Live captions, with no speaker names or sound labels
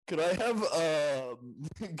Could I have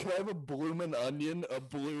could I have a bloomin' onion, a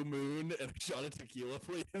blue moon, and a shot of tequila,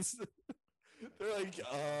 please? They're like,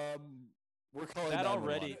 we're calling That 911.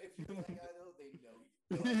 already. If you know that guy though,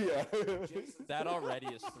 they know you. Yeah. Jason's That there already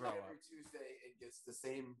is throw up. every Tuesday and gets the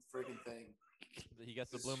same freaking thing. He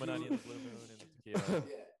gets the The bloomin' shoe- onion, the blue moon, and the tequila.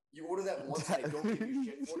 Yeah, you order that once and they don't give you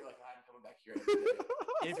shit for it. You're like, I'm coming back here every day.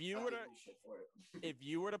 If you Not were to giving me shit for it. if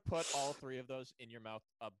you were to put all three of those in your mouth,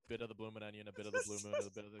 a bit of the bloomin' onion, a bit of the blue moon, and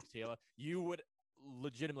a bit of the tequila, you would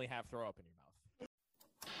legitimately have throw up in your mouth.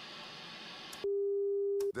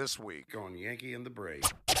 This week on Yankee and the Brave.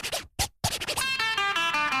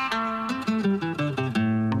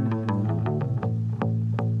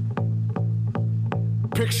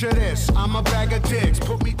 Picture this, I'm a bag of dicks.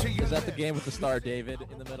 Put me to your Is that the game with the star David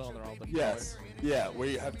in the middle and they're all different Yes. colors? Yeah, where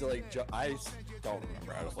you have to like. I don't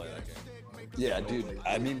remember how to play that game. Yeah, dude.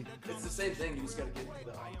 I mean, It's the same thing. You just gotta get to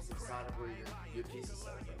the opposite side of where your piece is set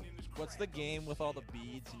up. What's the game with all the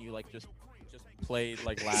beads and you like just play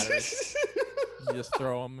like ladders? You just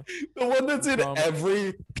throw them. the one that's in From-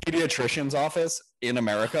 every pediatrician's office in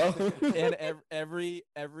America. And every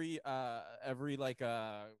like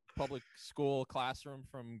public school classroom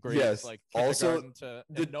from grades Yes, like also, kindergarten to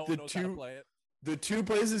the- and no the one knows how to two- play it. The two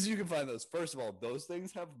places you can find those, first of all, those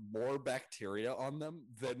things have more bacteria on them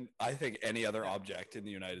than I think any other object in the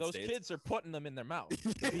United Those States. kids are putting them in their mouth.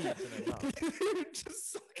 The beads in their mouth.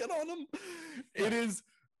 Just sucking on them. It is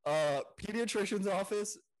pediatrician's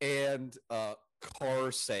office and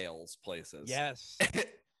car sales places. Yes.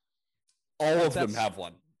 All of them That's- have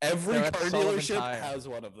one. Every they're at car Sullivan dealership Tire. has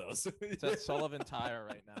one of those. It's at Sullivan Tire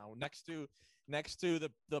right now, next to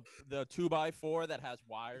the 2x4 that has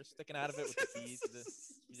wires sticking out of it with the beads.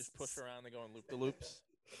 You just push around, they go in loop the loops.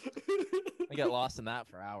 I get lost in that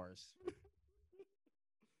for hours.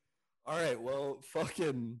 All right, well,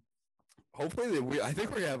 fucking. Hopefully, I think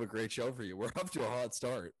we're gonna have a great show for you. We're off to a hot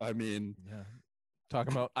start. I mean, Yeah.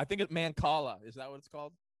 Talking about, I think it's Mancala. Is that what it's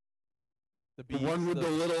called? The the beads. one with the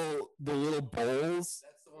little bowls,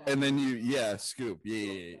 That's the one. and then scoop.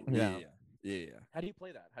 Yeah. How do you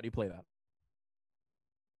play that? How do you play that?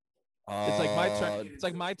 It's like my turn. It's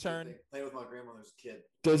like my turn. Play with my grandmother's kid.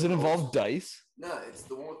 Does it involve dice? No, it's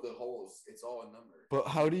the one with the holes. It's all a number. But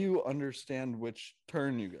how do you understand which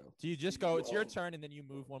turn you go? Do you just go, it's your turn, and then you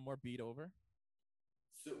move one more beat over?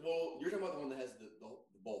 So, well, you're talking about the one that has the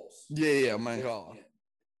bowls. Yeah, You Mancala. take-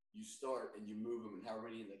 You start and you move them, and however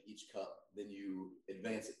many in like each cup, then you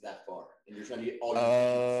advance it that far, and you're trying to get all. Your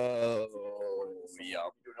Oh, yeah. yeah.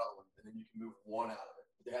 You do another one, and then you can move one out of it.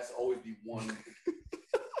 But there has to always be one.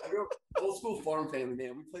 I grew up old school farm family,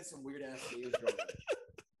 man. We played some weird ass games growing up.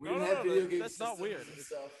 We No, didn't no, have no, video games. that's not systems weird. and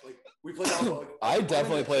stuff. Like we played all. Like, I all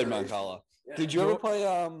definitely that played generation. Mancala. Yeah. Did you ever You're-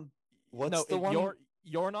 play what's No, the one?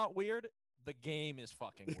 You're not weird. The game is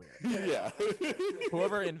fucking weird. Yeah.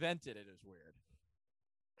 Whoever invented it is weird.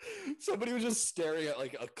 Somebody was just staring at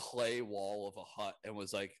like a clay wall of a hut and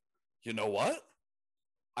was like, "You know what?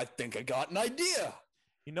 I think I got an idea."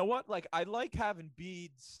 You know what? Like, I like having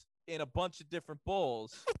beads in a bunch of different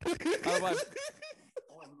bowls. How about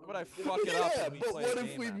I fuck it up Yeah, and we but play a what if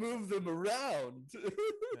game we after? move them around?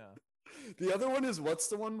 Yeah. The other one is what's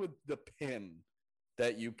the one with the pin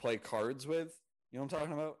that you play cards with? You know what I'm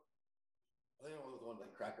talking about? I think I was the one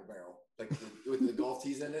like Cracker Barrel, like with the golf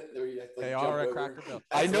tees in it. There you have to, like, They jump are a over. Cracker Barrel.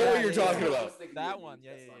 I know what you're talking I about. was thinking That of one. it.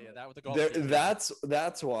 Yeah, That's yeah, not yeah. it. That with the golf. There, tee.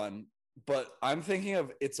 that's one. But I'm thinking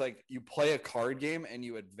of it's like you play a card game and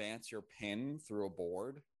you advance your pin through a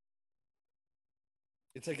board.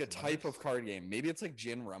 It's like a type of card game. Maybe it's like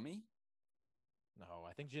Gin Rummy. No,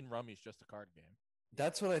 I think Gin Rummy's just a card game.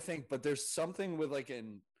 That's what I think. But there's something with like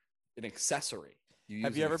an accessory.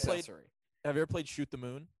 Have use you an ever played- accessory. Have you ever played Shoot the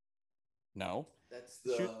Moon? No. That's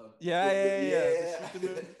the Shoot- Yeah. The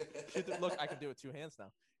Shoot the Moon. Look, I can do it two hands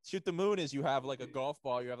now. Shoot the Moon is you have like a golf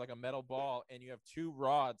ball, you have like a metal ball, and you have two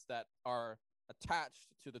rods that are attached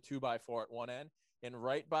to the 2x4 at one end, and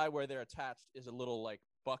right by where they're attached is a little like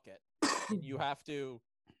bucket. And you have to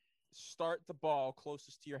start the ball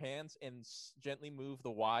closest to your hands and gently move the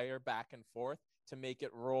wire back and forth to make it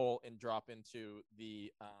roll and drop into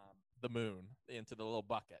the moon, into the little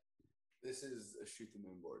bucket. This is a shoot the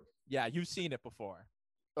moon board. Yeah, you've seen it before.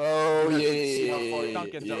 Oh You have yeah, to see yeah, how far yeah,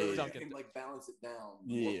 Duncan, yeah, Duncan, yeah. Duncan. You can like balance it down.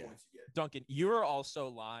 Yeah. What points you get. Duncan, you are also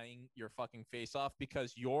lying your fucking face off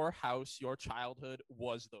because your house, your childhood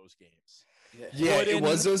was those games. Yeah, Put it in-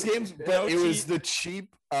 was those games, but no it was tea- the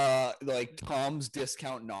cheap, like Tom's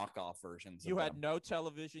discount knockoff versions. You of had them. no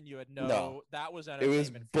television. You had no. No. That was It entertainment. was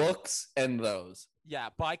for you. books and those. Yeah,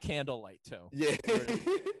 by candlelight too. Yeah.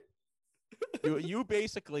 You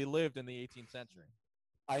basically lived in the 18th century.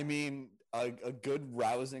 I mean, a good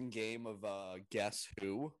rousing game of Guess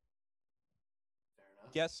Who. Fair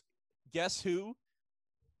enough. Guess who,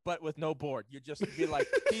 but with no board. You just be like,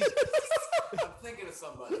 he's I'm thinking of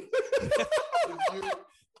somebody.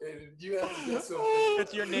 you have to guess who.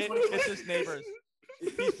 it's your neighbor. It's his neighbors.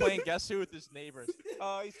 He's playing Guess Who with his neighbors.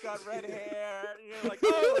 Oh, he's got red hair. You're like,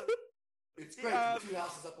 oh, It's great. The 2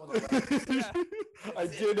 houses up on the right. yeah. I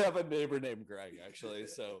did have a neighbor named Greg, actually.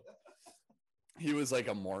 So he was like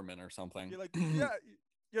a Mormon or something. You're like, yeah.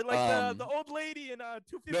 You're like the old lady in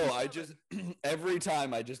 250. No, I just every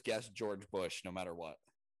time I just guessed George Bush, no matter what.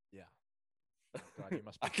 Yeah. Oh, God, you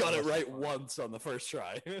must. I got it right once on the first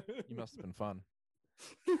try. You must have been fun.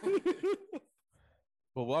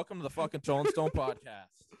 Well, welcome to the fucking Joel and Stone podcast.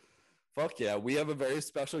 Fuck yeah, we have a very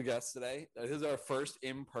special guest today. This is our first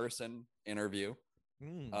in-person interview,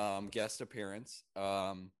 guest appearance.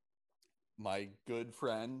 My good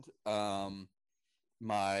friend,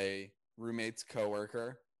 my roommate's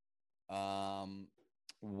coworker,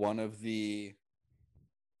 one of the,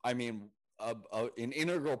 I mean, an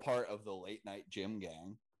integral part of the late night gym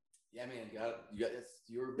gang. Yeah, man,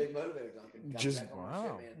 you were a big motivator, Duncan. Just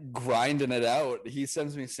wow. grinding it out. He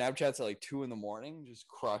sends me Snapchats at like 2 a.m, just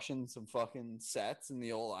crushing some fucking sets in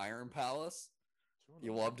the old Iron Palace.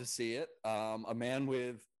 You love to see it. A man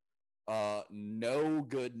with no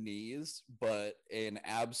good knees, but an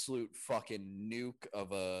absolute fucking nuke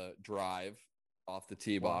of a drive off the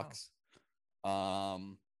tee box. DJ.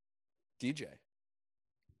 Thanks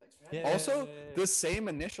for having me. Also, the same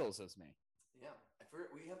initials as me. Yeah,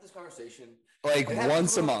 we have this conversation Like It happens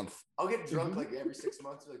once a when- month. I'll get drunk like every 6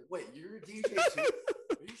 months. Like, wait, you're a DJ too?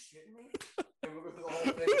 Are you shitting me? And we'll go through the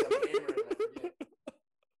whole thing. I'm hammering and I forget.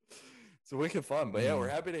 It's wicked fun. But yeah, we're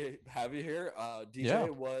happy to have you here.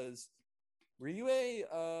 DJ were you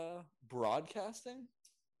a broadcasting?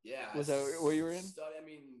 Yeah. Was that what you were in?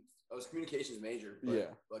 I was communications major, but Yeah.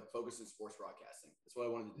 like focused in sports broadcasting. That's what I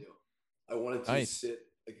wanted to do. I wanted to Nice.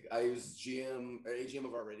 I was AGM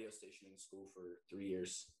of our radio station in school for 3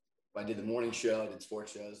 years. I did the morning show. I did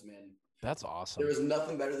sports shows, man. That's awesome. There was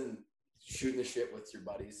nothing better than shooting the shit with your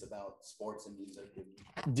buddies about sports and music.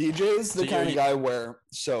 DJ's the So kind of you're- guy where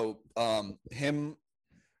him,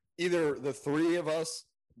 either the three of us,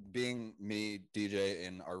 being me, DJ,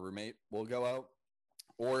 and our roommate, will go out,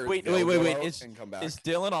 or Wait, they'll wait, go wait. out and come back. Is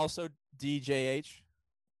Dylan also DJH?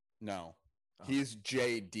 No, Oh. he's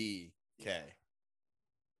JDK.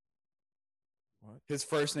 What? His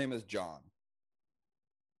first name is John,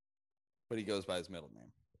 but he goes by his middle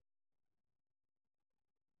name.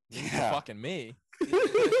 Yeah. Fucking me.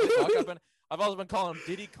 I've also been calling him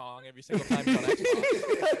Diddy Kong every single time he's on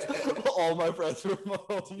Xbox. All my friends from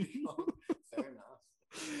home. Fair enough.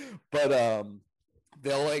 But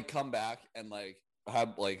they'll like come back and like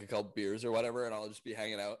have like a couple beers or whatever, and I'll just be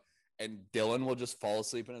hanging out, and Dylan will just fall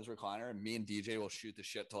asleep in his recliner, and me and DJ will shoot the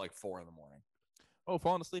shit till like 4 a.m. Oh,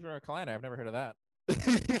 falling asleep in a recliner. I've never heard of that.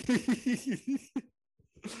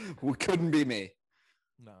 Well, couldn't be me.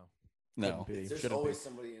 No. No. Couldn't be. There's Shouldn't always be.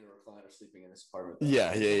 somebody in a recliner sleeping in this apartment.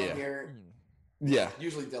 Yeah, yeah, Someone yeah. Here, Yeah.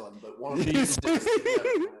 usually Dylan, but one of Yeah.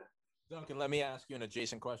 them. Duncan, let me ask you an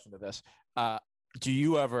adjacent question to this. Do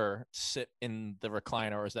you ever sit in the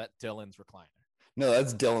recliner, or is that Dylan's recliner? No,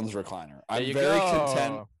 that's Dylan's recliner. I'm you very go.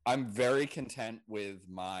 content. I'm very content with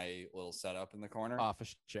my little setup in the corner.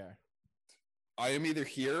 Office chair. I am either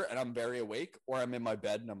here and I'm very awake, or I'm in my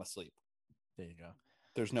bed and I'm asleep. There you go.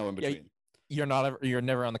 There's no in Yeah, between. You're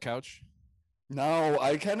never on the couch. No,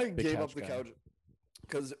 I kind of Big gave couch up the guy. couch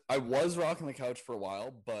because I was rocking the couch for a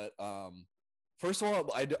while. But first of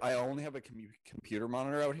all, I only have a computer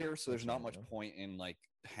monitor out here, so there's not much point in like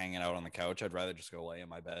hanging out on the couch. I'd rather just go lay in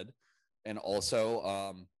my bed. And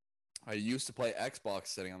also, I used to play Xbox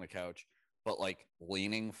sitting on the couch, but like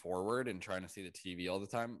leaning forward and trying to see the TV all the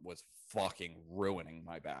time was fucking ruining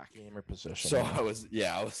my back. Gamer position. So I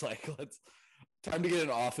was like, time to get an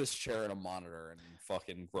office chair and a monitor and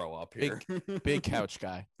fucking grow up here. Big couch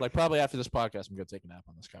guy. Like probably after this podcast, I'm gonna take a nap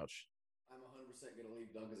on this couch. I'm 100% going to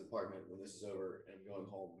leave Duncan's apartment when this is over and I'm going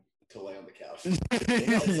home to lay on the couch.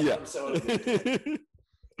 Yeah. So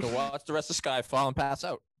watch the rest of Skyfall and pass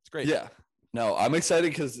out. It's great. Yeah. No, I'm excited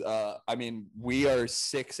because I mean, we are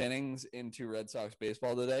 6 innings into Red Sox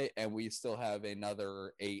baseball today, and we still have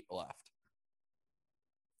another 8 left.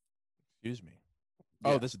 Excuse me.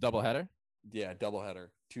 Yeah. Oh, this is a doubleheader? Yeah, doubleheader,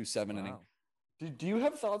 2 7-inning. Wow. Do you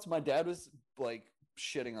have thoughts? My dad was like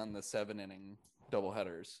shitting on the 7-inning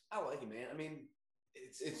doubleheaders. I like it, man. I mean,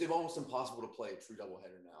 it's almost impossible to play a true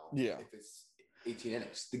doubleheader now. Yeah. If it's 18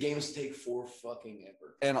 innings. The games take 4 fucking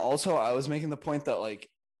ever. And also, I was making the point that like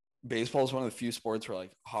baseball is one of the few sports where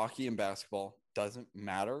like hockey and basketball doesn't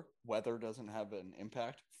matter. Weather doesn't have an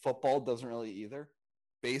impact. Football doesn't really either.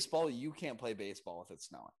 Baseball, you can't play baseball if it's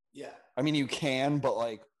snowing. Yeah. I mean, you can, but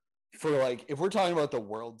like if we're talking about the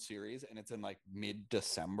World Series and it's in like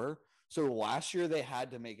mid-December. So last year they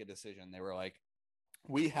had to make a decision. They were like,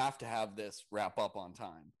 we have to have this wrap up on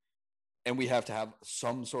time. And we have to have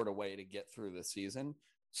some sort of way to get through the season.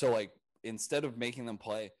 So like instead of making them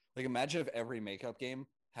play, like imagine if every makeup game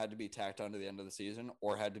had to be tacked on to the end of the season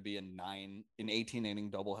or had to be an 18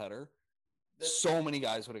 inning doubleheader. So many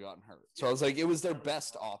guys would have gotten hurt. So I was like, it was their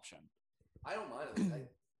best option. I don't mind it.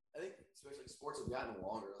 I think especially sports have gotten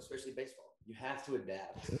longer, especially baseball. You have to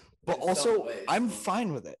adapt. But also, I'm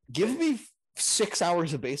fine with it. Give me 6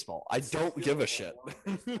 hours of baseball. I don't give a shit. How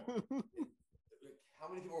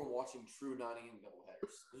many people are watching true 9-inning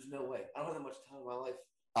doubleheaders? There's no way. I don't have that much time in my life.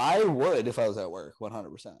 I would if I was at work,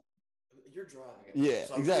 100%. You're driving. Yeah,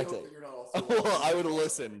 so exactly. You're not also Well, I would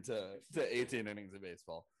listen to 18 innings of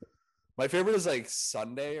baseball. My favorite is like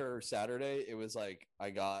Sunday or Saturday. It was like I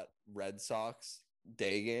got Red Sox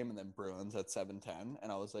day game and then Bruins at 7:10,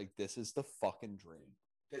 and I was like, "This is the fucking dream."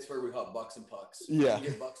 Pittsburgh, we call Bucks and Pucks. Yeah, you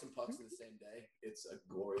get Bucks and Pucks in the same day. It's a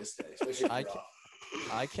glorious day, especially if you're off.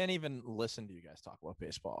 I can't even listen to you guys talk about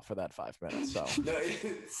baseball for that 5 minutes. So no,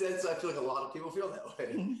 since I feel like a lot of people feel that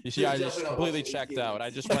way. You see, I just completely checked out. I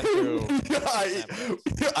just went through.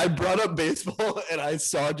 I brought up baseball and I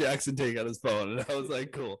saw Jackson take out his phone, and I was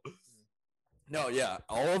like, "Cool." No, yeah,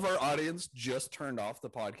 all of our audience just turned off the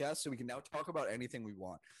podcast, so we can now talk about anything we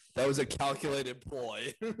want. That was a calculated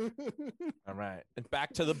ploy. All right, and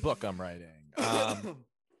back to the book I'm writing.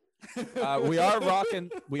 We are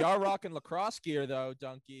rocking lacrosse gear though,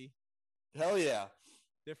 Donkey. Hell yeah.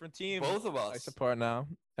 Different team. Both of us. I support now.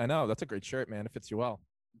 I know. That's a great shirt, man. It fits you well.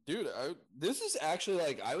 Dude, this is actually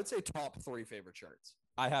like, I would say top 3 favorite shirts.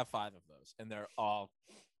 I have 5 of those, and they're all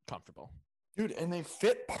comfortable. Dude, and they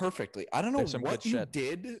fit perfectly. I don't know what you shit.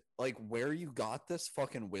 did, like where you got this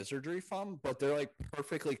fucking wizardry from, but they're like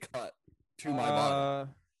perfectly cut to my body.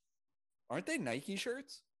 Aren't they Nike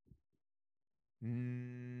shirts?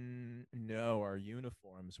 No, our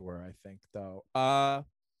uniforms were, I think, though. I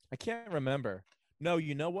can't remember. No,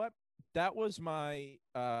 you know what? That was my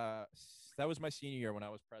senior year when I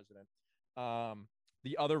was president.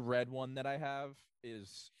 The other red one that I have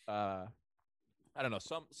is I don't know,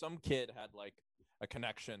 some kid had like a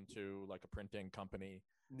connection to like a printing company.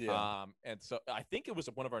 Yeah. And so I think it was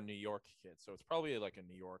one of our New York kids. So it's probably like a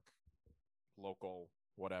New York local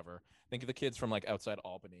whatever. Think of the kids from like outside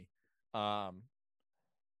Albany. So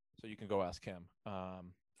you can go ask him.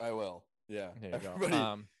 I will. Yeah. There you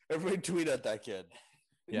go. Everybody tweet at that kid.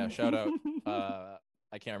 Yeah, shout out.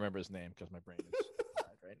 I can't remember his name because my brain is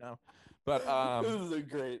fried right now. But this is a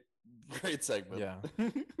great segment. Yeah.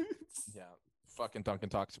 Yeah. Fucking Duncan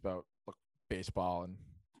talks about baseball and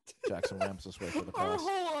Jackson rams this way for the Our pass.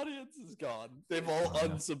 whole audience is gone. They've all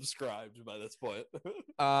unsubscribed by this point.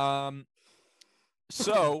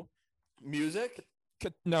 So music?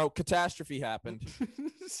 No, catastrophe happened.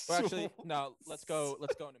 Well, actually, no. Let's go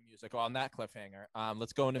into music. Well, on that cliffhanger,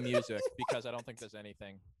 let's go into music because I don't think there's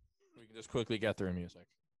anything. We can just quickly get through music.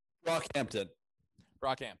 Rockhampton,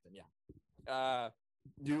 yeah.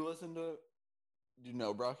 Do you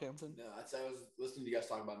know Brockhampton? No, I was listening to you guys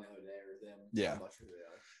talking about them the other day or them. Yeah. I'm not sure who they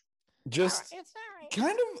are. Just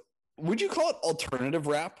kind of, would you call it alternative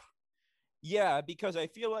rap? Yeah, because I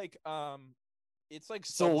feel like it's like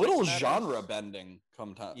so a little genre bending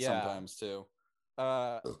sometimes too.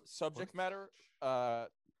 Subject matter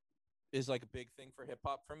is like a big thing for hip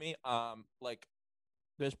hop for me. Like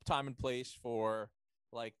there's time and place for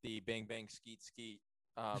like the bang bang skeet skeet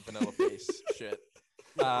vanilla face shit.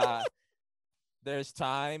 There's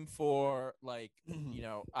time for like, you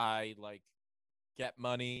know, I like get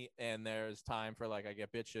money, and there's time for like I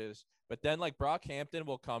get bitches. But then like Brockhampton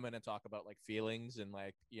will come in and talk about like feelings and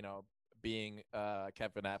like, you know, being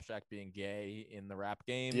Kevin Abstract being gay in the rap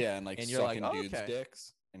game. Yeah, and like and you're sucking like, dudes' okay.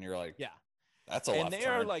 dicks, and you're like, yeah, that's a and left they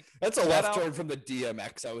turn. are like that's a left turn from the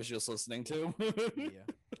DMX I was just listening to. Yeah.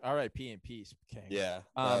 R.I.P. in peace, King. Yeah.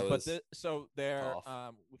 So they're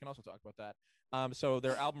we can also talk about that. So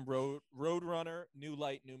their album Roadrunner, New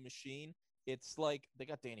Light, New Machine. It's like they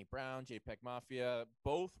got Danny Brown, JPEG Mafia,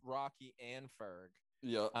 both Rocky and Ferg.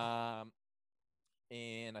 Yeah.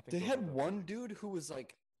 And I think they had one dude who was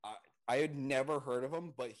like, I had never heard of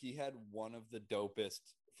him, but he had one of the dopest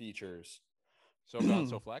features. So Gone,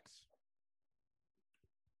 So Flex.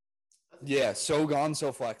 Yeah, So Gone,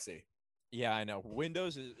 So Flexy. Yeah, I know.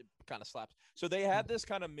 Windows kind of slaps. So they had this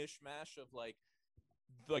kind of mishmash of like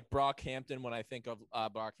Brockhampton. When I think of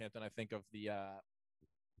Brockhampton, I think of the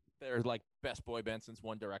their like best boy band since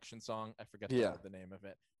One Direction song. I forget Yeah. the name of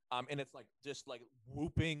it. And it's like just like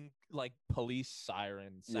whooping like police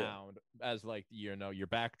siren sound as like your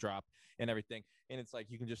backdrop and everything. And it's like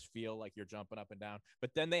you can just feel like you're jumping up and down.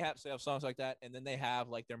 But then they have songs like that, and then they have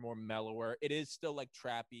like they're more mellower. It is still like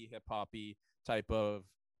trappy, hip hoppy type of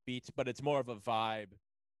beats, but it's more of a vibe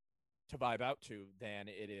to vibe out to than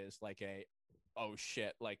it is like a oh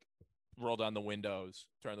shit, like roll down the windows,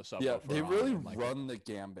 turn the subwoofer. Yeah, they on, really and, like, run the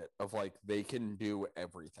gambit of like they can do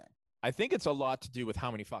everything. I think it's a lot to do with how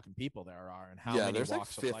many fucking people there are and how many there's like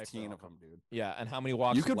walks of life 15 there of are. them, dude. Yeah, and how many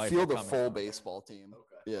walks You of could life feel are the coming full from. baseball team.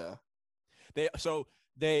 Okay. Yeah.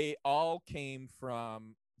 They all came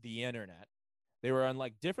from the internet. They were on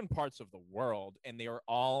like different parts of the world, and they were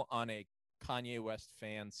all on a Kanye West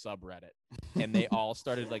fan subreddit, and they all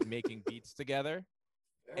started like making beats together.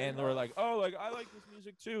 And they were like, oh, like I like this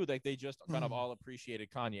music too. Like they just kind of all appreciated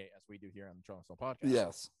Kanye, as we do here on the Charleston podcast.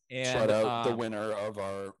 Yes. And Shout out the winner of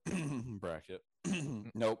our bracket.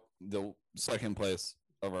 Nope, the second place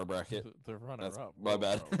of our bracket. the runner That's up. my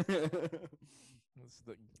bad. That's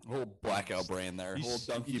the, Whole blackout brain there. You Whole s-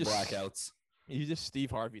 donkey you just- blackouts. you just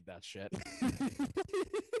Steve Harvey'd that shit. I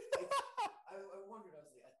wondered. I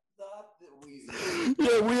thought that Weezy.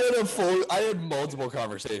 Yeah, we had I had multiple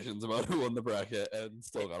conversations about who won the bracket and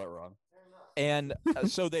still got it wrong. And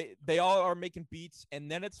so they all are making beats,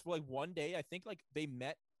 and then it's like one day I think like they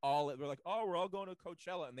met they're like, oh, we're all going to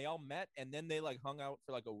Coachella, and they all met, and then they like hung out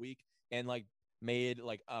for like a week and like made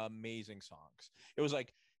like amazing songs. It was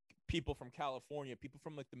like people from California, people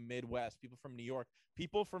from like the Midwest, people from New York,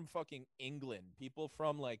 people from fucking England, people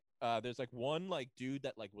from like there's like one like dude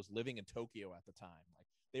that like was living in Tokyo at the time. Like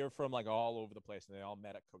they were from like all over the place, and they all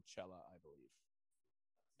met at Coachella, I believe.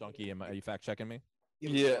 Donkey, are you fact checking me?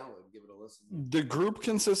 Give it a download, give it a listen. The group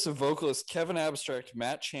consists of vocalists Kevin Abstract,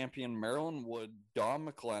 Matt Champion, Marilyn Wood, Don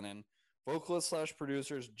McLennan, vocalist /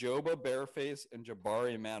 producers Joba Bareface and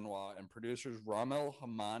Jabari Manoa, and producers Ramel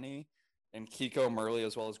Hamani and Kiko Murley,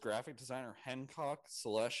 as well as graphic designer Hancock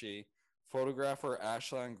Saleshi, photographer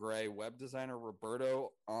Ashland Gray, web designer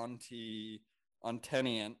Roberto Anteniant,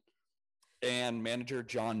 and manager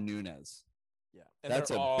John Nunez. Yeah, and That's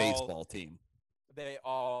they're a all- baseball team. They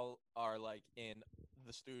all are like in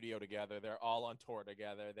the studio together. They're all on tour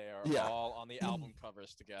together. They are Yeah. all on the album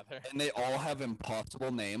covers together. And they all have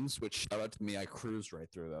impossible names, which shout out to me. I cruised right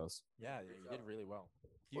through those. Yeah, you did really well.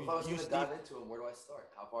 Well, if I was going to dive into them, where do I start?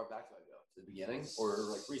 How far back do I go? To the beginning or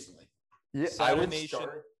like recently? Yeah, Saturday Nation,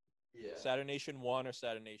 Yeah. Saturday Nation 1 or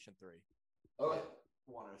Saturday Nation 3. Okay.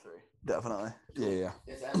 1 or 3. Definitely. Yeah.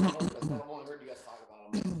 Yes, I've only heard you guys talk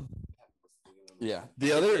about them. Yeah.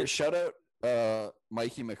 The other shout out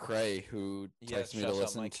Mikey McRae, who Yeah, texted me to shouts out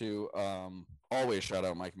listen Mike. to always shout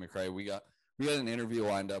out Mikey McRae. We got an interview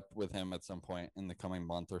lined up with him at some point in the coming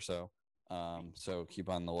month or so. So keep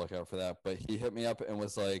on the lookout for that. But he hit me up and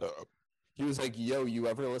was like, yo, you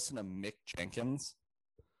ever listen to Mick Jenkins?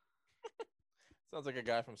 Sounds like a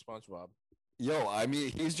guy from SpongeBob. Yo, I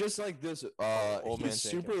mean, he's just like this. Old man He's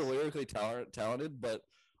super Jenkins. lyrically talented, but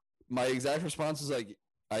my exact response is like,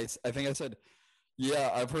 I think I said,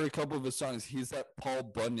 yeah, I've heard a couple of his songs. He's that Paul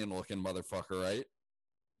Bunyan looking motherfucker, right?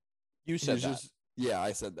 You said He's that. just, yeah,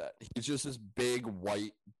 I said that. He's just this big,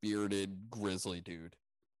 white, bearded, grizzly dude.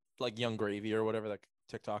 Like Young Gravy or whatever that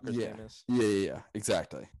TikToker's Yeah. name is. Yeah,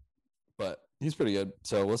 exactly. But he's pretty good.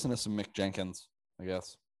 So listen to some Mick Jenkins, I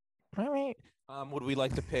guess. Would we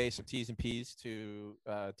like to pay some T's and P's to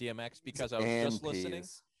DMX because I was And just listening?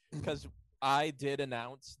 peas. Because I did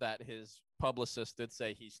announce that his publicist did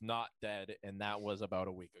say he's not dead, and that was about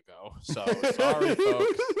a week ago. So sorry,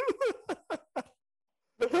 folks.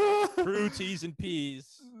 True T's and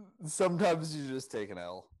P's. Sometimes you just take an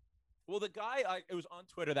L. Well, the guy, it was on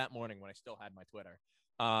Twitter that morning when I still had my Twitter.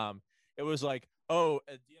 It was like, oh,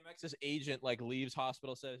 DMX's agent like leaves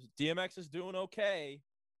hospital, says DMX is doing okay.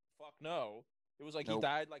 Fuck no. It was like Nope. he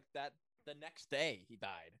died like that the next day. He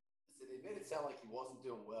died. So they made it sound like he wasn't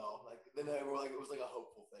doing well. Like then they were like, it was like a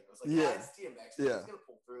hopeful thing. It was like, Yeah. yeah, it's DMX. Yeah. He's gonna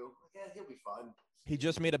pull through. Like, yeah, he'll be fine. He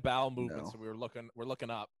just made a bowel movement, No. so we're looking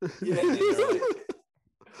up. Yeah.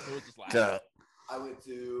 It was just laughing. God. I went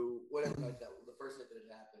to whatever night that the first night that it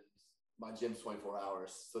happened. My gym's 24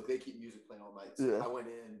 hours, so they keep music playing all night. So Yeah. I went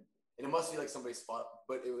in, and it must be like somebody's spot,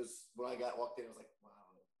 but it was when I walked in. It was like, wow,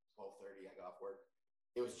 12:30. I got off work.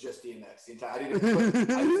 It was just DMX the entire. I just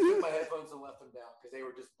took my headphones and left them down because they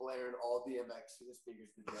were just blaring all DMX through the speakers.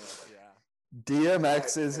 Yeah.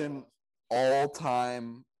 DMX is an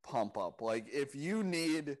all-time pump up. Like if you're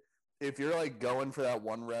like going for that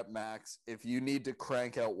 1 rep max, if you need to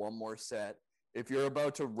crank out one more set, if you're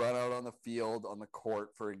about to run out on the field on the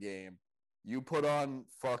court for a game, You put on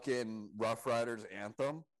fucking Rough Riders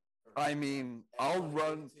anthem. I mean, I'll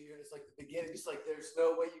run. It's like the beginning. Just like there's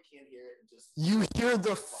no way you can't hear it. And just You hear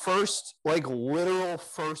the first, like literal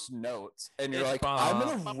first notes, and you're like, I'm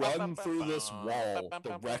gonna run through this wall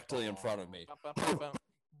directly in front of me.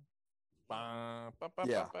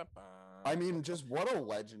 Yeah. I mean, just what a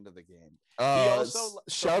legend of the game.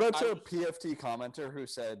 Shout out to a PFT commenter who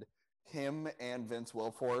said him and Vince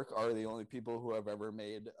Wilfork are the only people who have ever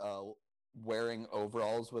made wearing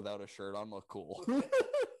overalls without a shirt on look cool.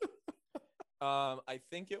 I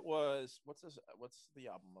think it was what's the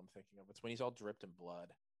album I'm thinking of? It's when he's all dripped in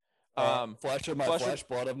blood. Flesh of my flesh,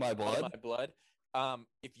 blood of my blood. My blood.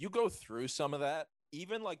 If you go through some of that,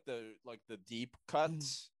 even like the deep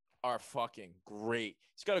cuts are fucking great.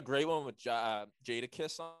 He's got a great one with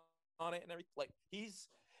Jadakiss on it and everything. Like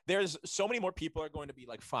there's so many more people are going to be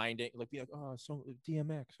like finding like be like, oh, so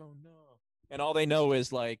DMX, oh no, and all they know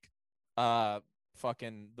is like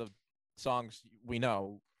fucking the songs we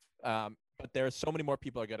know. But there's so many more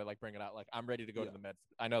people are gonna like bring it out. Like I'm ready to go to the Med.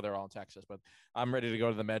 I know they're all in Texas, but I'm ready to go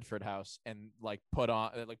to the Medford House and like put on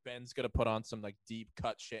like Ben's gonna put on some like deep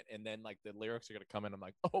cut shit, and then like the lyrics are gonna come in. I'm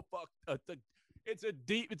like, oh fuck, it's a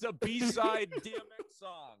B-side DMX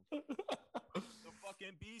song. The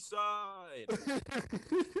fucking B-side.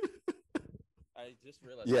 I just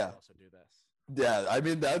realized I can also do this. Yeah, I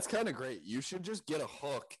mean that's kind of great. You should just get a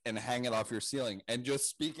hook and hang it off your ceiling and just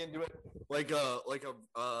speak into it like a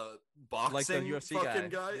boxing like the UFC fucking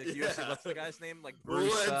guy. Like UFC, what's the guy's name? Like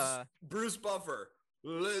Bruce. Bruce Buffer.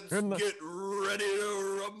 Let's get ready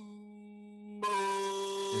to rumble.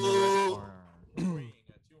 Weighing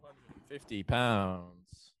at 250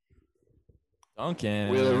 pounds.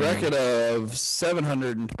 Duncan. With a record of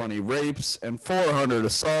 720 rapes and 400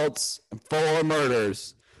 assaults and 4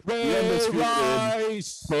 murders. Most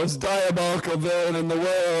diabolical villain in the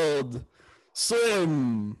world,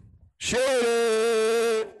 Slim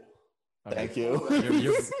Shady. Thank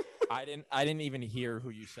you. I didn't even hear who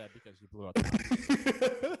you said because you blew up.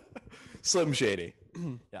 Slim Shady.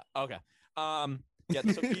 Yeah. Okay. Yeah.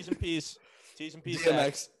 So T's and P's.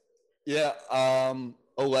 DMX. Yeah. A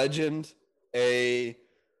legend.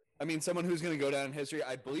 Someone who's going to go down in history.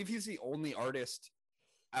 I believe he's the only artist,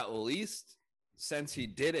 at least since he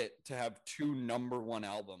did it, to have 2 #1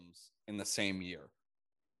 albums in the same year.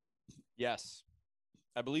 Yes,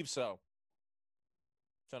 I believe so. I'm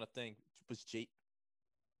trying to think, was I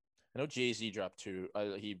know Jay-Z dropped 2.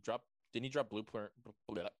 Didn't he drop Blueprint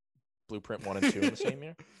 1 and 2 in the same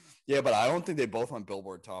year? Yeah, but I don't think they both went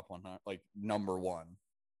Billboard Top 100, like #1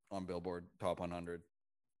 on Billboard Top 100.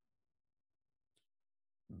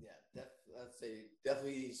 Yeah, I'd say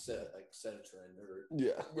definitely set a trend.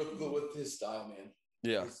 Yeah, with his style, man.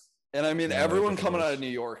 Yeah, and I mean, everyone coming out of New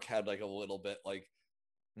York had like a little bit like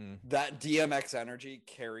that DMX energy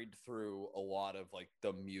carried through a lot of like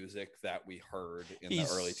the music that we heard in the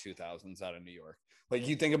early 2000s out of New York. Like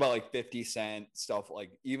you think about like 50 Cent stuff,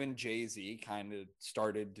 like even Jay-Z kind of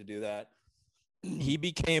started to do that. He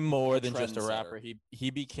became more than just a rapper. He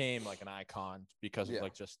became like an icon because of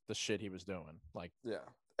like just the shit he was doing. Like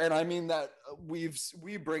and I mean that we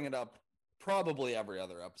bring it up probably every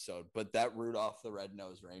other episode, but that Rudolph the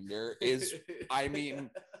Red-Nosed Reindeer is, I mean,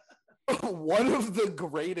 one of the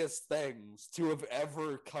greatest things to have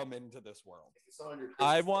ever come into this world.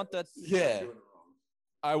 I want that. Yeah.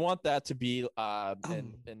 I want that to be an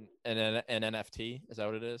NFT. Is that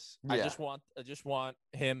what it is? Yeah. I just want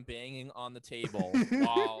him banging on the table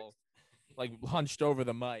while like hunched over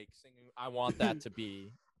the mic singing. I want that to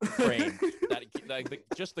be framed.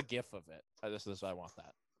 Just the gif of it. I want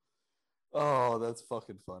that. Oh, that's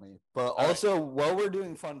fucking funny. But also, while we're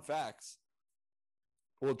doing fun facts,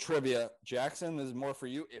 well, trivia, Jackson, this is more for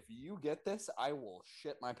you. If you get this, I will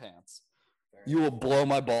shit my pants. You will blow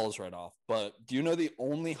my balls right off. But do you know the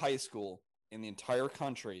only high school in the entire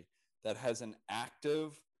country that has an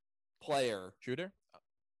active player shooter?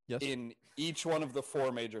 Yes. In each one of the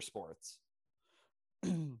 4 major sports?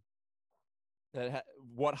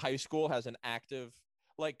 What high school has an active,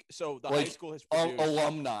 like, so the high school has produced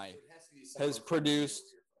alumni has produced,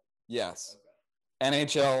 yes, okay.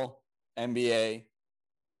 NHL, NBA,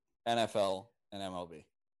 NFL, and MLB.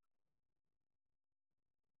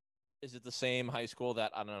 Is it the same high school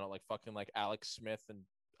that, I don't know, like fucking like Alex Smith and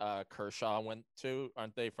Kershaw went to?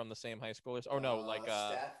 Aren't they from the same high school? Or no, like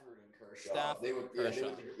Stafford and Kershaw.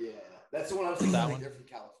 Kershaw. That's the one I was thinking. They're from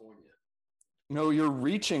California. No, you're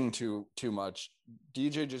reaching too much.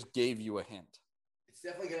 DJ just gave you a hint. It's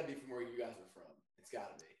definitely gotta be from where you guys are from. It's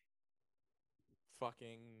gotta be.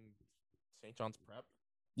 Fucking St. John's Prep.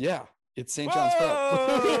 Yeah, it's St. John's Prep.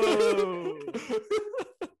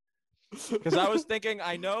 Because I was thinking,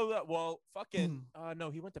 I know that. Well, fucking. No,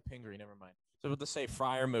 he went to Pingree. Never mind. So what to say,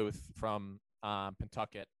 Fryermuth from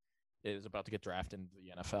Pentucket is about to get drafted into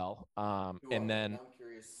the NFL. And then I'm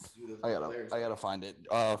curious who the I players gotta are. find it.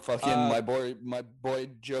 Fucking my boy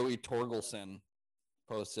Joey Torgelson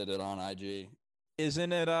posted it on IG.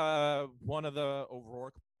 isn't it one of the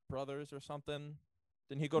O'Rourke brothers or something?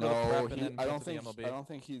 Didn't he go to the prep and then I went don't to think the MLB? I don't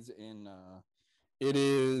think he's in. It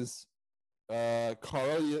is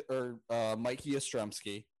Carl or Mikey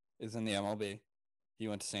Yastrzemski is in the MLB. He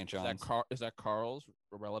went to St. John's. Is that Carl's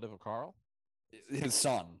a relative of Carl? His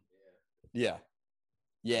son. Yeah.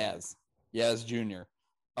 Yaz Jr.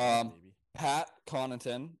 Maybe. Pat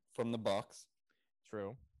Connaughton from the Bucks.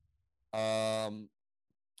 True. So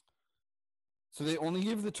they only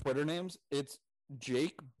give the Twitter names. It's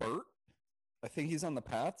Jake Burt. I think he's on the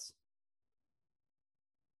Pats.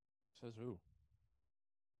 Says who?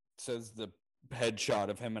 Says the headshot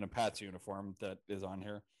of him in a Pats uniform that is on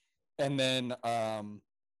here. And then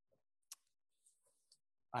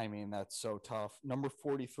I mean, that's so tough. Number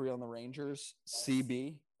 43 on the Rangers, CB. Okay.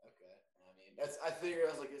 I mean, I figured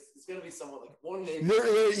I was like, it's gonna be someone like one name.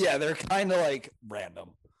 They're kind of like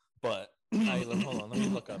random, but Hold on, let me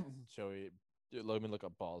look up Joey. Dude, let me look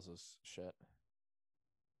up Balls' shit.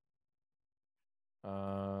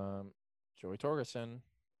 Joey Torgerson.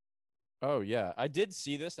 Oh yeah, I did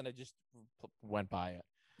see this and I just went by it.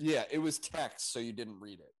 yeah, it was text, so you didn't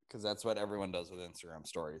read it because that's what everyone does with Instagram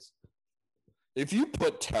stories. If you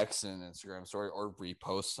put text in an Instagram story or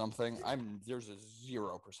repost something, there's a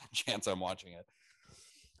 0% chance I'm watching it.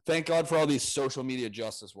 Thank God for all these social media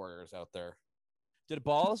justice warriors out there. Did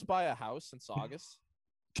Balls buy a house in Saugus?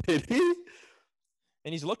 Did he?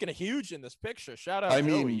 And he's looking huge in this picture. Shout out, I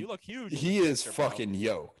Joey. mean, You look huge. He in is this picture, fucking bro.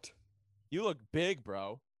 yoked. You look big,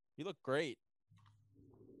 bro. You look great.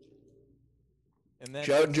 And then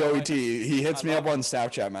Shout out Joey T. T. He hits me up on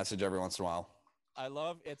Snapchat message every once in a while. I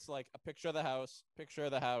love it's like a picture of the house,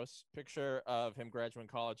 picture of him graduating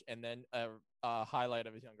college, and then a highlight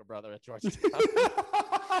of his younger brother at Georgetown.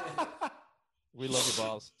 We love you,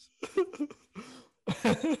 Balls.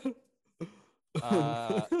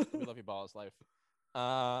 We love you, Balls. Life.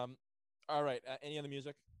 All right. Any other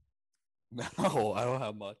music? No, I don't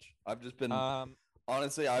have much. I've just been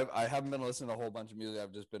honestly, I haven't been listening to a whole bunch of music.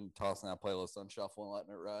 I've just been tossing that playlist on shuffle and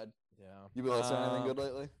letting it ride. Yeah. You been listening to anything good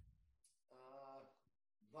lately?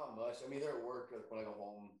 Not much. I mean, they're at work like, when I go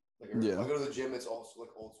home. Like, Yeah. I go to the gym. It's also like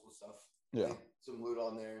old school stuff. Yeah. Like, some loot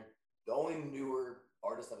on there. The only newer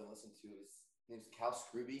artist I've been listening to is his name's Cal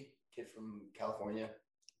Scrooby, kid from California.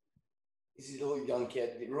 He's a little young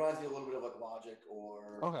kid. He reminds me a little bit of like Logic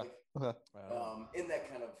or Okay. like, Wow. in that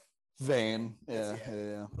kind of Vein. Yes,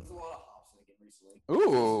 Yeah. There's a lot of Hobson again recently.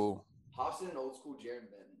 Ooh. Hobson and old school Jared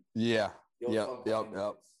Benton. Yeah. The old Yep. funk Yep. band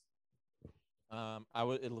Yep. kids.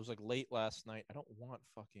 It was like late last night. I don't want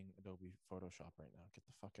fucking Adobe Photoshop right now. Get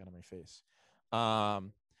the fuck out of my face.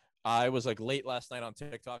 I was like late last night on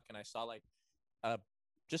TikTok and I saw like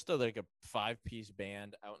just a 5-piece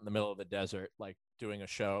band out in the middle of the desert, like doing a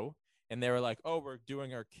show. And they were like, "Oh, we're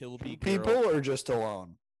doing our Kilby Girl." People or just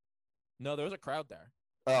alone? No, there was a crowd there.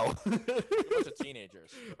 Oh. A bunch of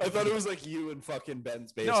teenagers. I thought it was like you in fucking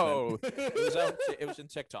Ben's basement. No, it was in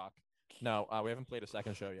TikTok. No, we haven't played a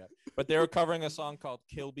second show yet. But they were covering a song called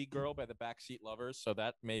 "Kilby Girl" by the Backseat Lovers. So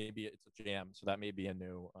that may be it's a jam. So that may be a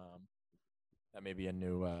new.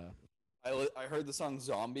 I heard the song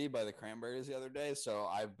 "Zombie" by the Cranberries the other day, so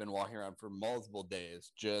I've been walking around for multiple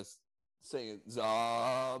days just singing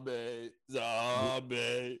 "Zombie,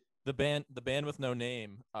 Zombie." The band with no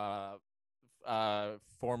name.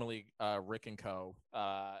 Formerly Rick and Co.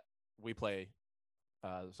 We play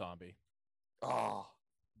 "Zombie." Oh,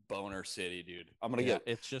 Boner City, dude! I'm gonna get.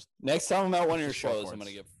 It's just Next time I'm at one of your just four shows, I'm chords.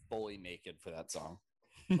 gonna get fully naked for that song.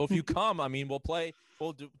 well, if you come, I mean, we'll play.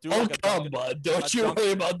 We'll do Oh, like come, bud! Don't you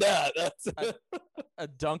worry about that. That's a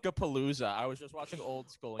Dunkapalooza. I was just watching Old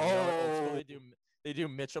School. You know, Old School, they do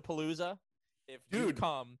Mitchapalooza. If you Dude.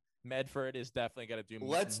 come, Medford is definitely gonna do.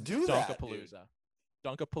 Let's do that, Dunkapalooza.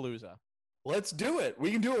 Dunkapalooza. Let's do it.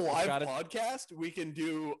 We can do a live gotta- podcast. We can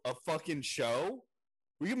do a fucking show.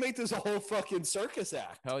 We can make this a whole fucking circus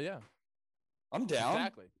act. Hell yeah. I'm down.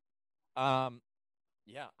 Exactly.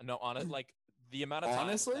 Yeah. No, like the amount of time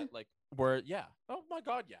Honestly? that, like we're Oh my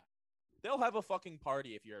god, yeah. They'll have a fucking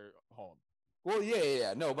party if you're home. Well,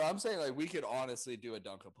 yeah. No, but I'm saying like we could honestly do a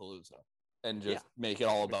Dunkapalooza and just make it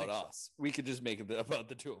all about think so. us. We could just make it about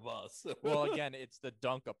the two of us. Well, again, it's the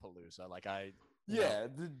Dunkapalooza. Like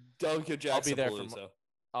the Dunka Jackson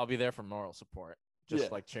I'll be there for moral support, just Yeah.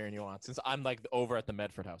 like cheering you on. Since I'm like over at the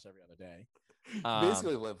Medford house every other day.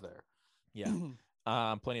 Basically live there. Yeah.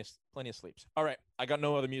 Plenty of sleeps. All right, I got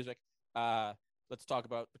no other music. Let's talk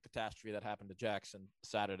about the catastrophe that happened to Jackson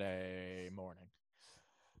Saturday morning.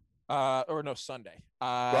 Or no, Sunday. Do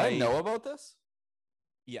I know about this?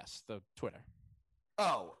 Yes, the Twitter.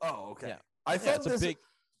 Oh, okay. Yeah. I thought it's this. a big.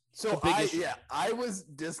 So big issue. I was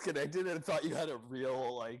disconnected and thought you had a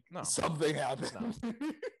real No. something happened.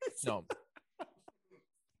 No.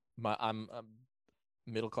 I'm a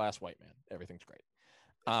middle-class white man. Everything's great.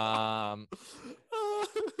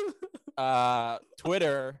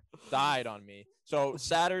 Twitter died on me. So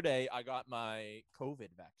Saturday I got my COVID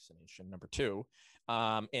vaccination number 2.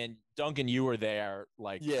 And Duncan, you were there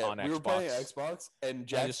on Xbox. We were playing Xbox, and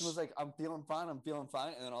Jackson was like, "I'm feeling fine. And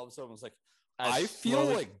then all of a sudden was like, I feel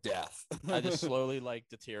like death. I just slowly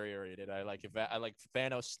deteriorated. I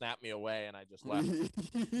Thanos snapped me away, and I just left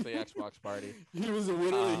the Xbox party. He was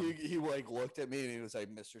literally he looked at me and he was like,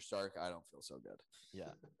 "Mr. Stark, I don't feel so good."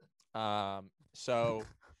 Yeah. So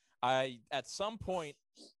I at some point,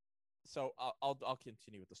 so I'll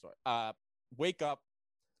continue with the story. Wake up,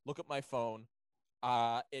 look at my phone.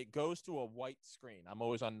 It goes to a white screen. I'm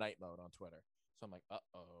always on night mode on Twitter, so I'm like,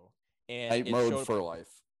 uh-oh. And night mode for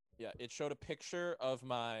life. Yeah, it showed a picture of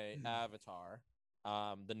my avatar,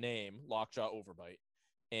 the name Lockjaw Overbite,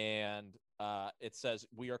 and it says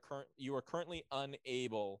you are currently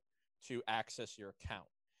unable to access your account.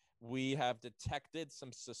 We have detected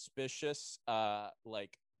some suspicious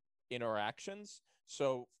interactions,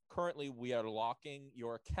 so currently we are locking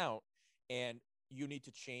your account, and you need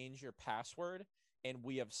to change your password, and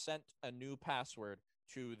we have sent a new password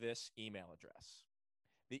to this email address.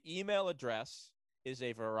 The email address is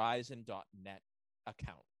a Verizon.net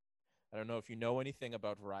account. I don't know if you know anything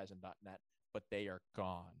about Verizon.net, but they are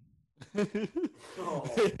gone.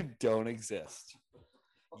 They don't exist.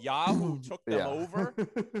 Yahoo took them over.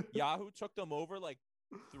 Yahoo took them over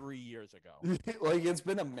 3 years ago. It's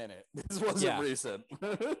been a minute. This wasn't recent.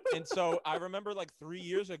 And so I remember 3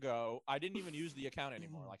 years ago, I didn't even use the account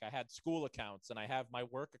anymore. I had school accounts, and I have my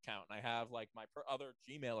work account, and I have my other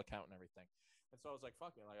Gmail account and everything. And so I was like,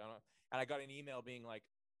 fuck it. I don't know. And I got an email being like,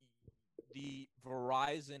 the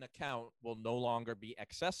Verizon account will no longer be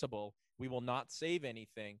accessible. We will not save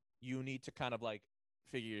anything. You need to kind of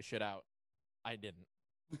figure your shit out. I didn't.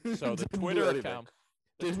 So the Twitter account,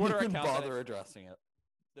 bother addressing it.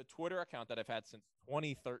 The Twitter account that I've had since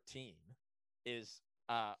 2013 is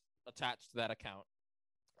attached to that account.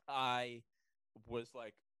 I was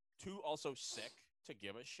too also sick to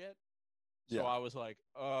give a shit. So I was like,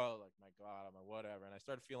 oh, my God, I'm whatever. And I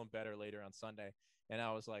started feeling better later on Sunday. And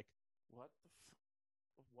I was like,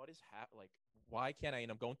 what is happening? Why can't I?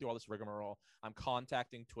 And I'm going through all this rigmarole. I'm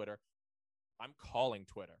contacting Twitter. I'm calling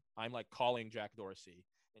Twitter. I'm calling Jack Dorsey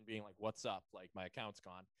and being like, what's up? My account's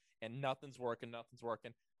gone. And nothing's working.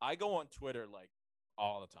 I go on Twitter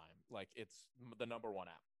all the time. It's the number one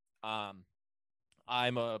app.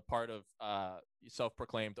 I'm a part of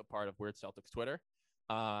self-proclaimed a part of Weird Celtics Twitter.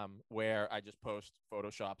 Where I just post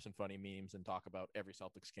photoshops and funny memes and talk about every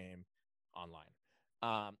Celtics game online.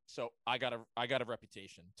 So I got a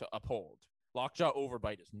reputation to uphold. Lockjaw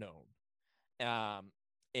Overbite is known.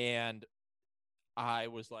 And I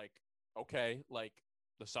was like, okay,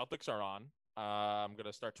 the Celtics are on. I'm going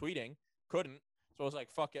to start tweeting. Couldn't. So I was like,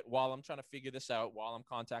 fuck it. While I'm trying to figure this out, while I'm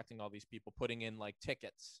contacting all these people, putting in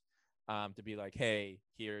tickets to be like, hey,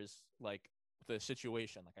 here's the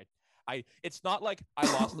situation. It's not like I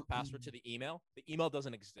lost the password to the email. The email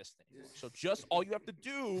doesn't exist anymore. So just all you have to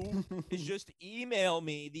do is just email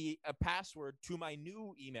me the password to my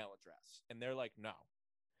new email address. And they're like, no.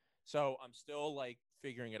 So I'm still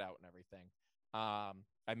figuring it out and everything.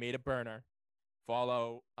 I made a burner.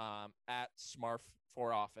 Follow at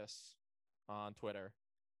Smart4Office on Twitter.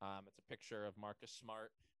 It's a picture of Marcus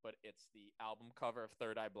Smart, but it's the album cover of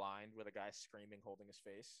Third Eye Blind with a guy screaming, holding his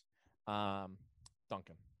face.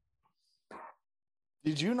 Duncan.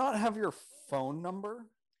 Did you not have your phone number?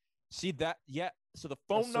 See that? Yeah. So the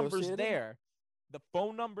phone number's there. The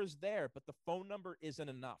phone number's there, but the phone number isn't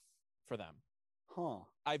enough for them. Huh.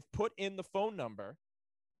 I've put in the phone number,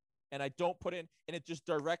 and I don't put in, and it just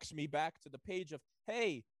directs me back to the page of,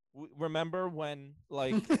 hey, remember when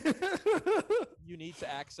you need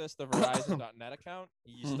to access the Verizon.net account?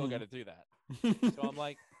 You still got to do that. So I'm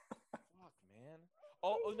like, fuck, man.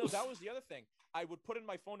 Oh, no, that was the other thing. I would put in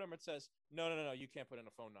my phone number. It says, no, you can't put in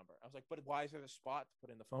a phone number. I was like, but why is there a spot to put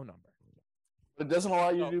in the phone number? It doesn't allow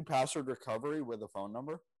you to do password recovery with a phone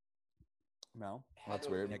number? No, that's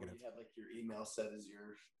weird. Negative. You have your email set as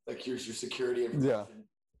your here's your security information. Yeah.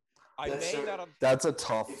 I made that on. That's a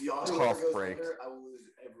tough break. Thunder, I will lose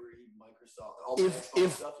every Microsoft. All my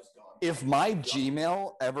Xbox stuff is gone. If my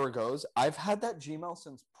Gmail ever goes, I've had that Gmail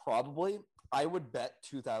since probably, I would bet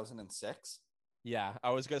 2006. Yeah, I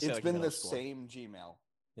was gonna say It's like been middle the school. same Gmail.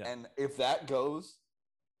 Yeah. And if that goes,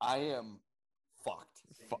 I am fucked.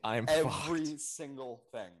 I'm Every fucked. single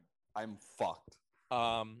thing. I'm fucked.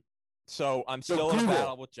 So I'm So still in a Google.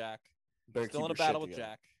 battle with Jack. Better Still keep in a your shit battle with together.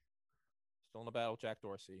 Jack. Still in a battle with Jack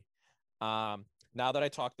Dorsey. Now that I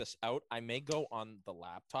talk this out, I may go on the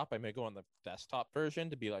laptop. I may go on the desktop version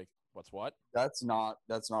to be like, what's what? That's not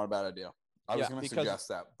a bad idea. I was Yeah, going to because- suggest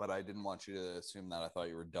that, but I didn't want you to assume that. I thought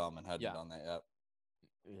you were dumb and hadn't Yeah. done that yet.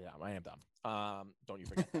 Yeah, I am dumb. Don't you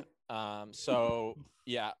forget that. So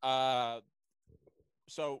yeah.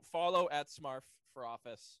 So follow at Smarf for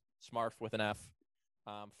office. Smarf with an F.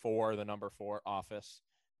 For the number 4 office.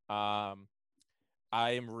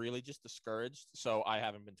 I am really just discouraged, so I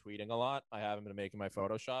haven't been tweeting a lot. I haven't been making my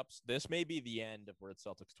Photoshops. This may be the end of Word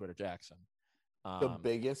Celtics Twitter Jackson. The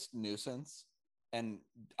biggest nuisance, and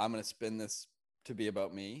I'm going to spin this to be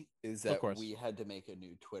about me, is that course. we had to make a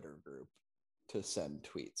new Twitter group to send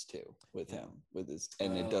tweets to with him, with his,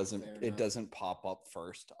 and it doesn't pop up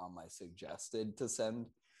first on my suggested to send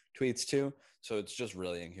tweets to, so it's just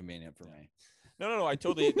really inconvenient for me. No. I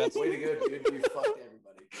totally. That's Way to go, dude. You fucked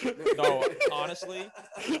everybody. No, honestly,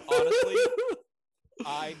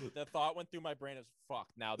 the thought went through my brain as fuck.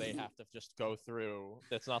 Now they have to just go through.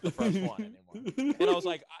 That's not the first one anymore. And I was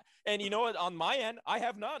like, and you know what? On my end, I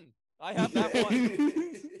have none. I have that one.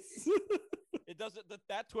 It doesn't.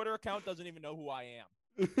 That Twitter account doesn't even know who I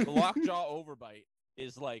am. The Lockjaw Overbite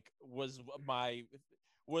is like was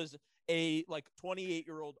a like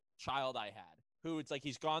 28-year-old child I had. Who it's like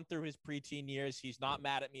he's gone through his preteen years. He's not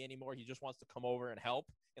mad at me anymore. He just wants to come over and help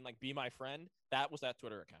and like be my friend. That was that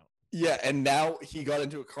Twitter account. Yeah, and now he got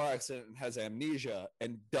into a car accident and has amnesia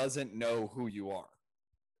and doesn't know who you are.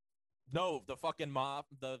 No, the fucking mob,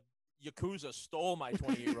 the Yakuza stole my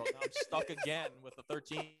 20-year-old. Now I'm stuck again with a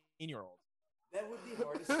 13-year-old. That would be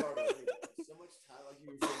hard to start over. So much time, like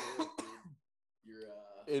you were saying,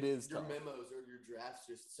 It is your tough. memos or your drafts.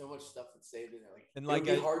 Just so much stuff that's saved in there. Like, And it like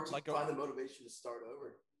would be I- hard to like a- find the motivation to start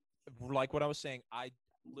over. Like what I was saying, I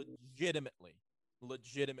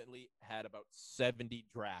legitimately had about 70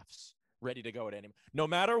 drafts ready to go at any. No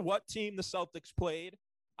matter what team the Celtics played,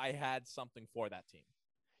 I had something for that team.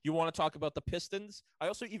 You want to talk about the Pistons? I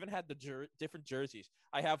also even had the different jerseys.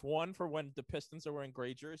 I have one for when the Pistons are wearing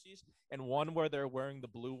gray jerseys and one where they're wearing the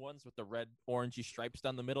blue ones with the red orangey stripes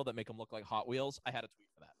down the middle that make them look like Hot Wheels. I had a tweet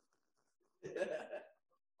for that.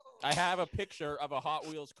 I have a picture of a Hot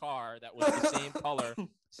Wheels car that was the same color,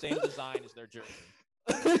 same design as their jersey.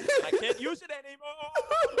 I can't use it anymore.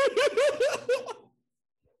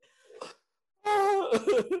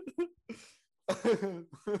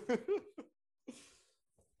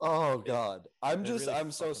 Oh God, I'm really I'm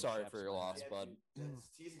so fucking sorry chaps for your my loss, head. bud. That's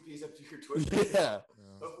T's and P's up to your Twitter. Yeah,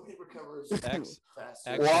 Hopefully it recovers X.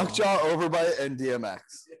 faster. Lockjaw, Overbite, and DMX.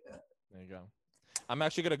 There you go. I'm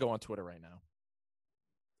actually gonna go on Twitter right now.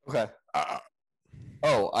 Okay.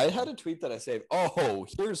 Oh, I had a tweet that I saved. Oh,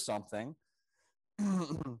 here's something.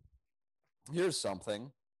 Here's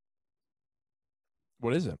something.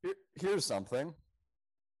 What is it? Here's something.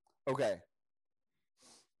 Okay.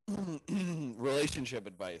 Relationship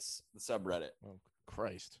advice, the subreddit. Oh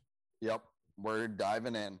Christ. Yep. We're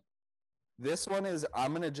diving in. This one is,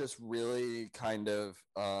 I'm going to just really kind of,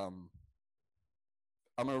 I'm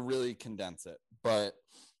going to really condense it. But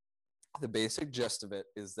the basic gist of it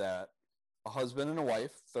is that a husband and a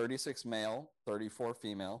wife, 36 male, 34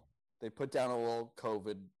 female, they put on a little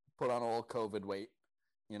COVID weight,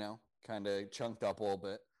 you know, kind of chunked up a little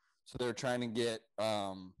bit. So they're trying to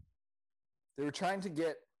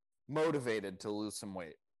get, motivated to lose some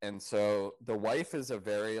weight. And so the wife is a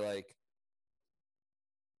very like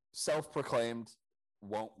self-proclaimed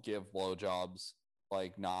won't give blowjobs,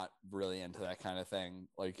 like not really into that kind of thing,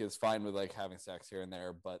 like is fine with like having sex here and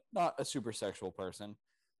there, but not a super sexual person.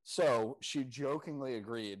 So she jokingly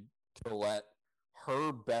agreed to let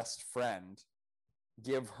her best friend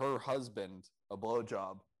give her husband a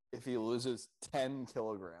blowjob if he loses 10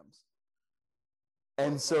 kilograms.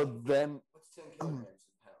 And so then What's 10 kilograms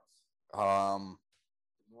in pounds?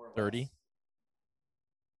 More or less. 30.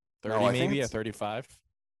 No, 30 I think maybe, it's- a 35.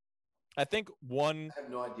 I think 1 I have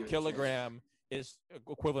no idea. what the kilogram is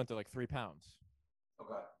equivalent to like 3 pounds. change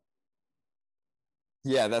is. Okay.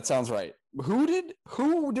 yeah, that sounds right. Who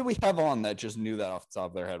did we have on that just knew that off the top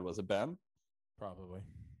of their head? Was it Ben? Probably.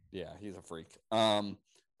 Yeah, he's a freak.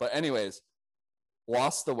 But anyways,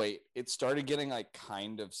 lost the weight. It started getting like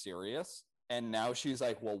kind of serious. And now she's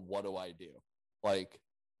like, well, what do I do? Like,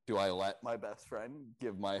 do I let my best friend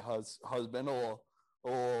give my husband a a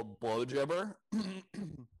little blow jibber,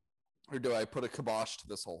 or do I put a kibosh to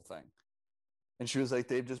this whole thing? And she was like,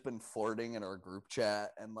 they've just been flirting in our group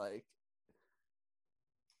chat, and like,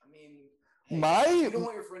 I mean, hey, if you don't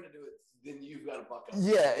want your friend to do it, then you've got to buck up.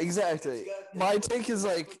 Yeah, exactly. My take is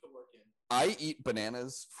like, I eat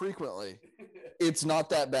bananas frequently. It's not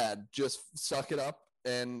that bad. Just suck it up.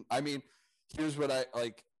 And I mean, here's what I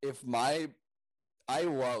like. I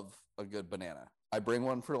love a good banana. I bring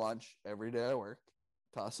one for lunch every day I work,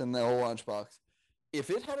 toss in the whole lunchbox. If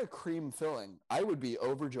it had a cream filling, I would be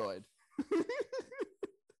overjoyed. Fair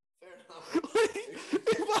enough. Like,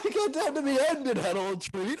 if I got down to the end and had a little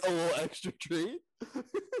extra treat.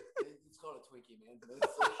 It's called a Twinkie, man.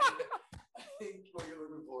 That's like, I think what you're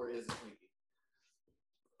looking for is a Twinkie.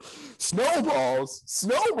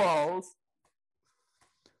 Snowballs.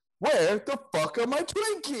 Where the fuck are my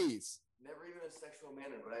Twinkies? Never even a sexual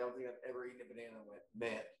manner, but I don't think I've ever eaten a banana and went,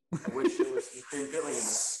 man, I wish there was some cream filling in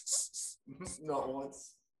this. Not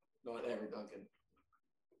once. Not ever, Duncan.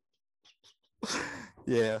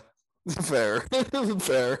 Yeah. Fair.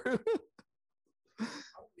 Fair.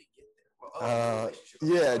 How did we get there?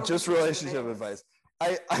 Yeah, just relationship advice.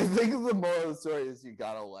 I think the moral of the story is you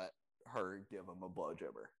gotta let her give him a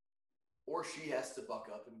blowjobber. Or she has to buck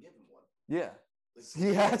up and give him one. Yeah. Like,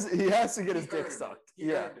 He has to get his dick sucked.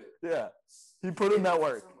 Yeah. Yeah. He put in that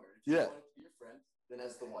work. Yeah. Be your friend, then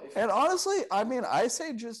as the wife. And honestly, I mean, I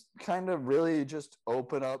say just kind of really just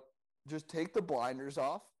open up, just take the blinders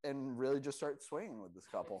off and really just start swinging with this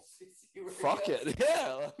couple. Fuck it.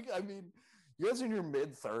 Yeah. Like, I mean, you guys are in your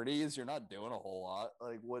mid-30s. You're not doing a whole lot.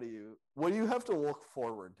 Like, what do you have to look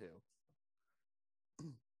forward to?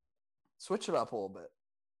 Switch it up a little bit.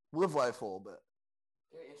 Live life a little bit.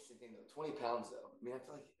 Very interesting thing, though. 20 pounds, though. I mean, I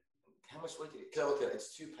feel like, how much weight did it? Because I look at it,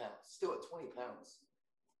 it's 2 pounds. Still at 20 pounds.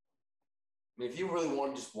 I mean, if you really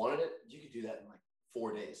just wanted it, you could do that in like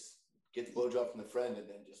 4 days. Get the blowjob from the friend and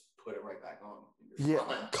then just put it right back on. Yeah,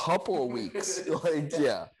 a couple of weeks. Like,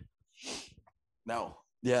 yeah. No.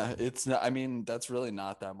 Yeah, it's not. I mean, that's really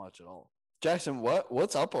not that much at all. Jackson,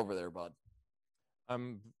 what's up over there, bud?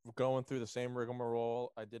 I'm going through the same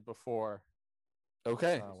rigmarole I did before.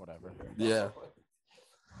 Okay. Whatever. Yeah.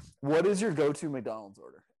 What is your go-to McDonald's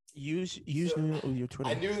order? Use So, your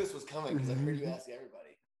Twitter. I knew this was coming because I heard you ask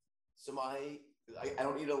everybody. So I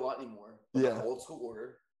don't eat a lot anymore. But Yeah. My old school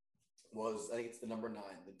order was, I think it's the number 9,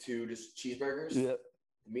 the 2 just cheeseburgers, Yeah.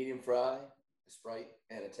 medium fry, a Sprite,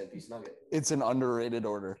 and a 10-piece nugget. It's an underrated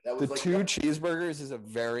order. That The was like 2 the- cheeseburgers is a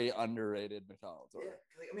very underrated McDonald's Yeah, order.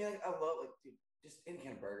 I mean, I love dude, just any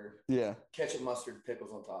kind of burger, Yeah. ketchup, mustard,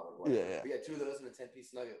 pickles on top, or whatever. Yeah, yeah. But yeah, 2 of those and a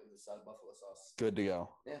 10-piece nugget with a side of buffalo sauce. Good to go.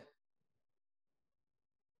 Yeah.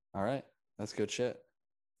 All right. That's good shit.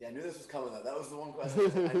 Yeah, I knew this was coming though. That was the one question.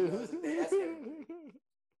 I knew that was they asked everybody.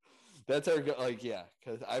 That's our yeah,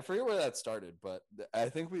 because I forget where that started, but I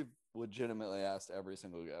think we've legitimately asked every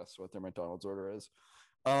single guest what their McDonald's order is.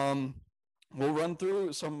 We'll run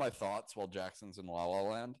through some of my thoughts while Jackson's in La La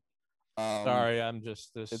Land. Sorry, I'm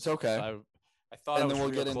just this. It's okay. I thought And I then was we'll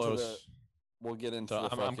get into So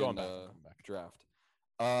the I'm going fucking, back. draft.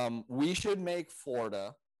 We should make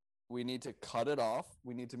Florida. We need to cut it off.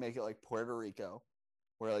 We need to make it like Puerto Rico,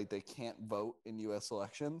 where like they can't vote in U.S.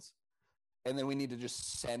 elections, and then we need to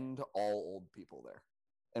just send all old people there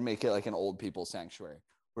and make it like an old people sanctuary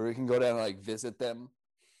where we can go down and like visit them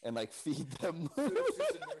and like feed them. So it's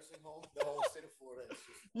just a nursing home. The whole state of Florida is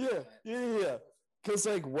just Yeah. Because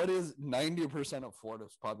like, what is 90% of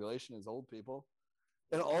Florida's population is old people,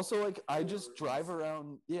 and also like I just drive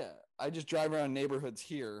around. Yeah, I just drive around neighborhoods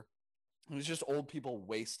here. And it's just old people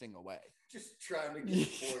wasting away. Just trying to get to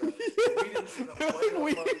Florida. We didn't have enough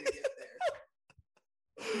money to get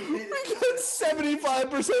there. We got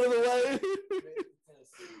 75% of the way.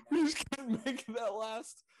 We just couldn't make that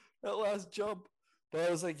last jump. But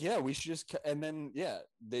I was like, yeah, we should just, and then, yeah,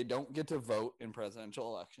 they don't get to vote in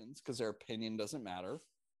presidential elections because their opinion doesn't matter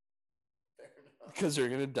because they're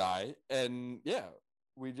going to die. And yeah,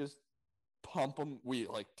 we just pump them. We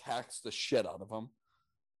like tax the shit out of them.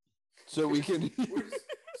 So we can.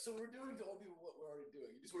 So we're doing to old people what we're already doing.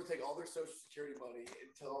 You just want to take all their social security money and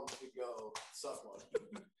tell them to go suck one.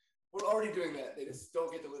 We're already doing that. They just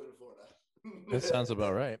don't get to live in Florida. That sounds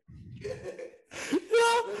about right. Yeah,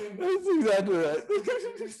 that's exactly right.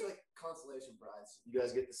 Just like consolation prize. You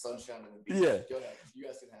guys get the sunshine and the beach. Yeah. Go ahead. You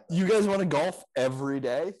guys can have that. You guys want to golf every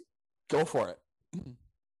day? Go for it.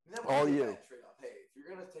 All you. Trade-off. Hey, if you're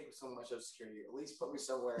gonna take some of my social security, at least put me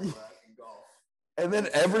somewhere where I can golf. And then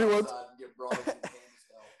every once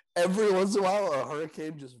in a while, a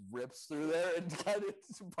hurricane just rips through there and got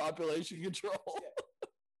into population control.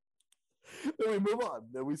 Yeah. Then we move on.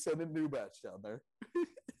 Then we send a new batch down there.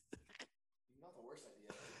 Not the worst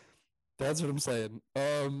idea. That's what I'm saying.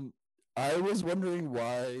 I was wondering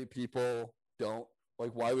why people don't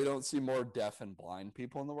like why we don't see more deaf and blind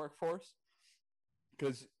people in the workforce.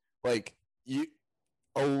 Because like you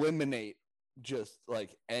eliminate just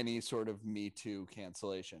like any sort of Me Too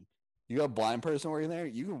cancellation. You got a blind person working there,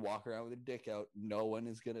 you can walk around with a dick out. No one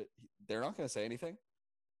is they're not gonna say anything.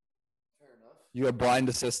 Fair enough. You got a blind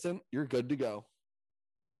assistant, you're good to go.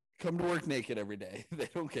 Come to work naked every day. They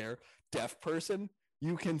don't care. Deaf person,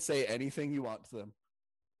 you can say anything you want to them.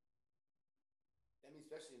 I mean,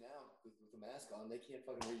 especially now with the mask on, they can't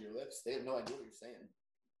fucking read your lips. They have no idea what you're saying.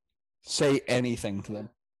 Say anything to them.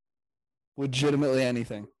 Legitimately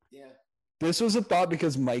anything. Yeah. This was a thought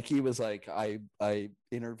because Mikey was like, I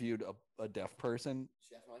interviewed a deaf person.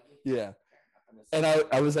 Chef Mikey? Yeah. And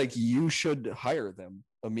I was like, you should hire them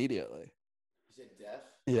immediately. You said deaf?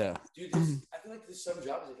 Yeah. Dude, I feel like there's some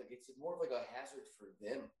jobs like it's more of like a hazard for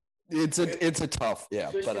them. It's a tough, yeah.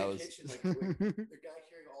 Especially But in I the was kitchen, like, the guy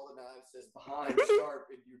carrying all the knives says behind sharp,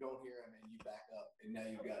 and you don't hear him, and you back up, and now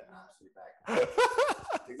you've got knives in your back.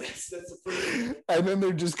 That's a pretty. And then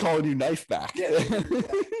they're just calling you knife back. Yeah, then you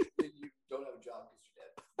don't have a job because you're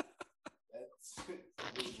dead. That's really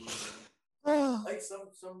weird. Like some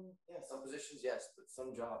positions, yes, but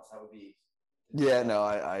some jobs that would be. Yeah, no,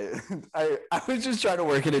 I was just trying to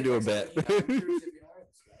work it into a bit.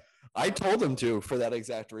 I told him to for that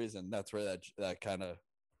exact reason. That's where that kind of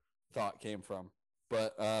thought came from.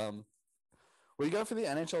 But what do you got for the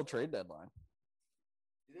NHL trade deadline?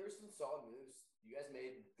 There were some solid moves. You guys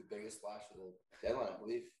made the biggest splash of the deadline, I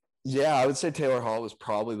believe. Yeah, I would say Taylor Hall was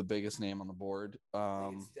probably the biggest name on the board. I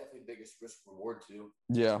think it's definitely the biggest risk reward too.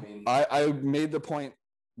 Yeah, I made the point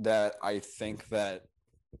that I think that,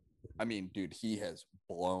 I mean, dude, he has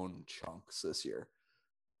blown chunks this year.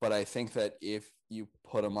 But I think that if you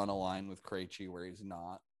put him on a line with Krejci where he's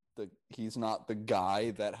not the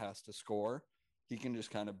guy that has to score, he can just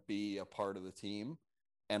kind of be a part of the team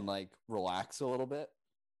and like relax a little bit.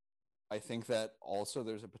 I think that also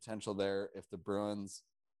there's a potential there if the Bruins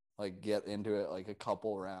like get into it like a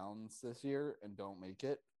couple rounds this year and don't make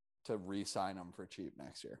it, to re-sign him for cheap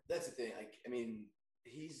next year. That's the thing. Like, I mean,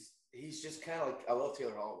 he's just kind of like, I love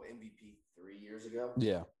Taylor Hall, MVP 3 years ago.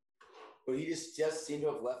 Yeah. But he just seemed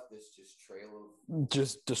to have left this just trail of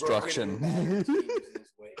just destruction.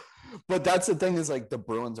 But that's the thing is like the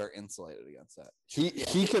Bruins are insulated against that.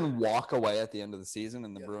 He can walk away at the end of the season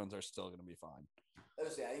and the Bruins are still going to be fine. I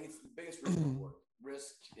think it's the biggest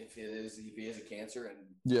risk if he has a cancer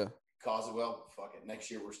and cause it. Well, fuck it.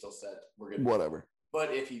 Next year we're still set. We're good. Whatever.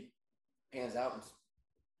 But if he pans out and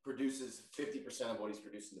produces 50% of what he's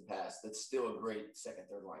produced in the past, that's still a great second,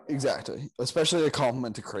 third line guy. Exactly. Especially a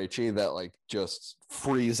compliment to Krejci that like just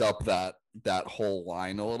frees up that whole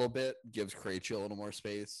line a little bit, gives Krejci a little more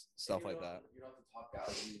space, stuff like that. You're not the top guy.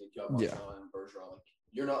 Like and Bergeron. Like,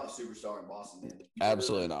 you're not the superstar in Boston, man.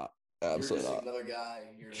 Absolutely not. Absolutely you're not. Another guy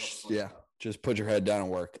here. Just put your head down and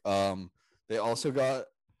work. They also got,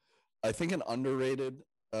 I think, an underrated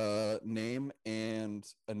name, and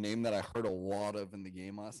a name that I heard a lot of in the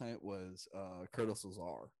game last night was Curtis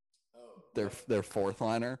Lazar. Their fourth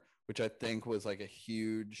liner, which I think was like a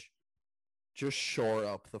huge, just shore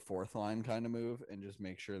up the fourth line kind of move and just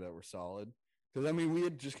make sure that we're solid. Because I mean, we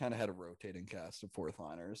had just kind of had a rotating cast of fourth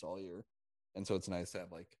liners all year, and so it's nice to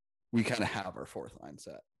have like we kind of have our fourth line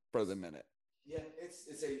set for the minute. Yeah,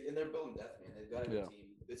 and they're building depth, man. They've got a good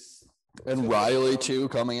team. And Riley too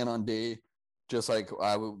coming in on D. Just like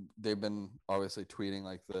they've been obviously tweeting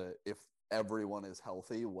like if everyone is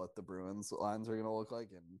healthy, what the Bruins lines are going to look like,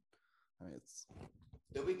 and I mean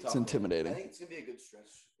it's intimidating. I think it's going to be a good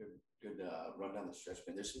stretch, good run down the stretch.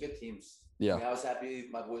 Man, there's some good teams. Yeah, I mean, I was happy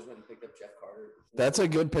my boys went and picked up Jeff Carter. That's a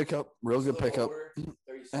good pickup, real good pickup. And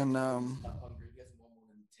he hasn't won more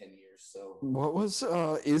than 10 years. So what was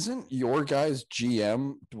isn't your guy's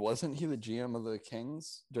GM? Wasn't he the GM of the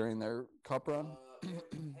Kings during their cup run?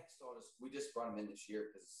 We just brought him in this year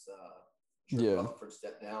because Rutherford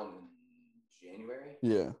stepped down in January.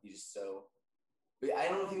 Yeah. But I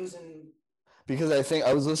don't know if he was in. Because I think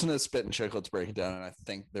I was listening to Spit and Chicklets break it down, and I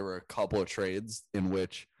think there were a couple of trades in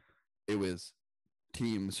which it was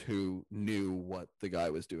teams who knew what the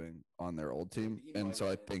guy was doing on their old team, and so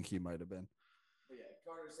I think he might have been. But yeah,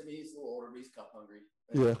 Carter said he's a little older, but he's cup hungry.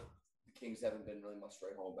 Yeah. The Kings haven't been really much to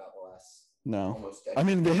write home about the last. No. I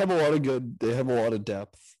mean, they have a lot of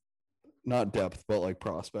depth. Not depth, but like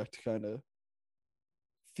prospect kind of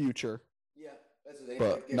future. Yeah, that's the thing.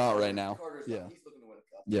 But not right now. Yeah. He's looking to win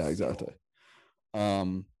a cup. Yeah, exactly.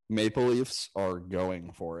 Maple Leafs are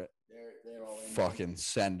going for it. They're all in. Fucking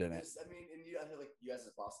sending it. I mean, you guys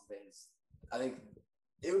as Boston fans, I think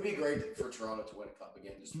it would be great for Toronto to win a cup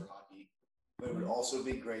again, just for hockey. But it would also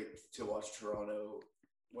be great to watch Toronto.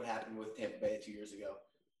 What happened with Tampa Bay 2 years ago?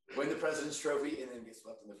 Win the President's Trophy and then get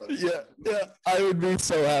swept in the first. Yeah, I would be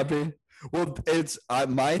so happy. Well, it's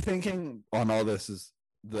my thinking on all this is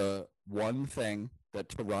the one thing that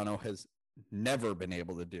Toronto has never been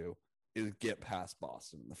able to do is get past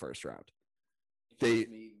Boston in the first round. They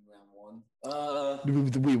round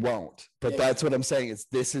one. We won't, but Yeah, that's what I'm saying. Is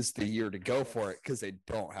this is the year to go for it because they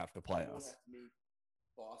don't have to play We won't us. have to meet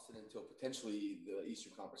Boston until potentially the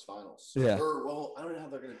Eastern Conference Finals. Yeah. Or well, I don't know how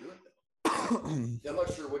they're going to do it though. I'm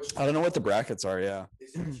not sure which. I don't know what the brackets are. Yeah.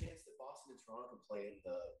 Is there a chance that Boston and Toronto can play in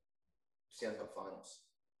the Stanley Cup Finals?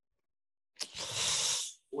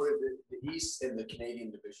 Or is it the East and the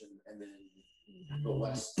Canadian division and then the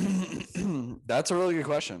West? That's a really good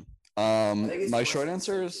question. I think it's My the short West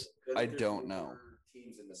answer and is Central. I There's don't more know.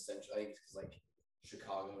 Teams in the Central. I think it's like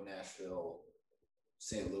Chicago, Nashville,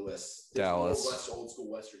 St. Louis, Dallas. More old school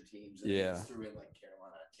Western teams. And Yeah. threw in like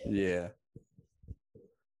Carolina. Tampa. Yeah.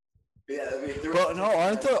 But yeah, I mean, Well,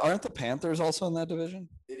 no, aren't the Panthers also in that division?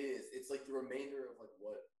 It is. It's like the remainder of like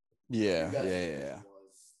what. Yeah. you guys' Yeah. division Yeah.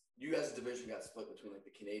 was. You guys' division got split between like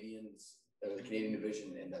the Canadians, or the Canadian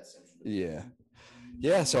division, and that Central division. Yeah.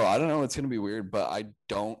 Yeah. So I don't know. It's gonna be weird, but I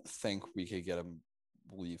don't think we could get a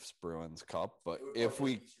Leafs Bruins Cup. But It would if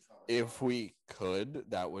probably we be Eastern Conference Finals.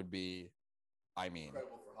 could, that would be. I mean,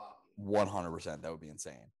 Incredible for hockey. 100%. That would be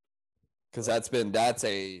insane. Because that's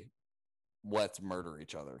a let's murder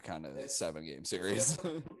each other kind of It's- 7-game That's series.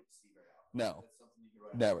 something you can see very often. No. That's something you can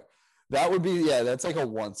write Never. about. That would be that's like a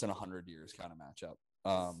once in 100 years kind of matchup.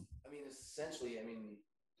 I mean, essentially, depending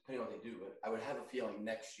on what they do, but I would have a feeling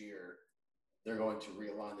next year they're going to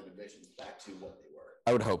realign the divisions back to what they were.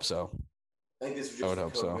 I would hope so. I think this was I just would a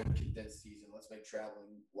hope so. COVID condensed season. Let's make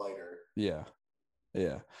traveling lighter. Yeah.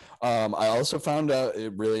 Yeah. I also found out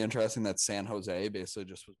it really interesting that San Jose basically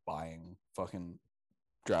just was buying fucking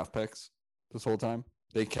draft picks this whole time.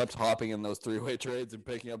 They kept hopping in those 3-way trades and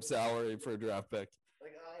picking up salary for a draft pick.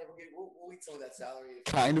 Like, we'll eat some of that salary.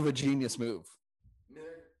 Kind of a genius move. I mean,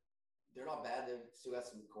 they're not bad. They've still got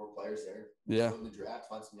some core players there. Yeah. Go in the draft,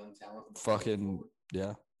 find some young talent. and Fucking forward.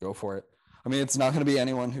 yeah, go for it. I mean, it's not going to be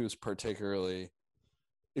anyone who's particularly.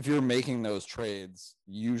 If you're making those trades,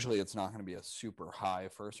 usually it's not going to be a super high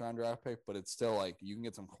first round draft pick, but it's still like you can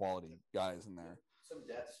get some quality guys in there. Some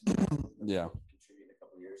depth. Yeah. Contribute in a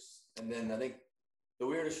couple of years. And then I think the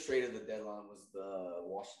weirdest trade of the deadline was the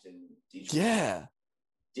Washington Detroit. Yeah.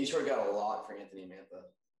 Detroit got a lot for Anthony Mantha.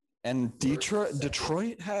 And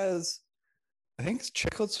Detroit has, I think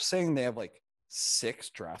Chicklets was saying they have like 6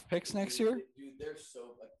 draft picks next year. Dude,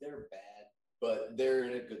 they're bad, but they're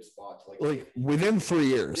in a good spot. Like within 3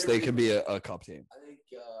 years, they could be a cup team. I think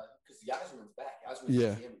because Yasmerman's back. Yasmer's Yeah.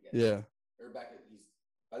 GM again. Yeah. They're back.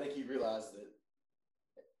 I think he realized that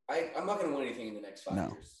I'm not going to win anything in the next 5 No.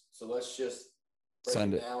 years. So let's just break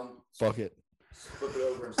Send it it. down. Fuck it. Flip it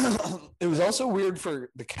over. And It was also weird for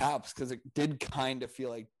the Caps because it did kind of feel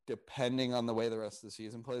like, depending on the way the rest of the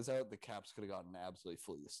season plays out, the Caps could have gotten absolutely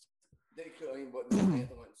fleeced. They could. I mean, but Mantha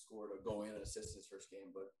went and scored a goal and an assist his first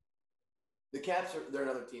game. But the Caps they're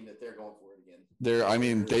another team that they're going for it again. They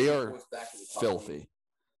are Going back to the top filthy. team.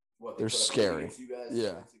 What, They're put up 8 scary. against You guys Yeah.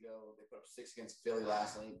 2 weeks ago. They put up 6 against Philly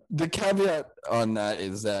last night. The caveat on that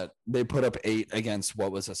is that they put up 8 against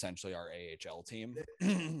what was essentially our AHL team. Some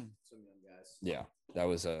young guys. Yeah, it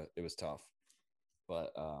was tough.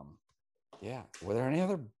 But yeah, were there any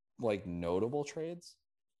other like notable trades?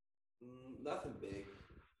 Nothing big.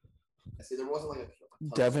 I see there wasn't like a ton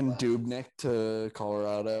of Devin splashes. Dubnyk to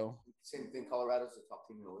Colorado. Same thing. Colorado's the top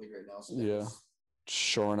team in the league right now. So Yeah.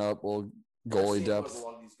 Shoring up well I've goalie seen depth. what a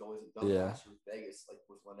lot of these goalies have done Yeah. last year with Vegas, like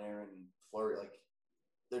with Lanier and Fleury. Like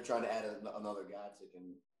they're trying to add another guy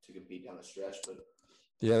to compete down the stretch. But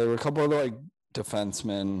Yeah, there were a couple other like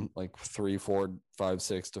defensemen, like 3, 4, 5,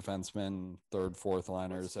 6 defensemen, third, fourth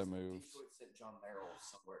liners that moved. Detroit sent John Merrill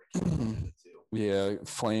somewhere to keep it too. Yeah,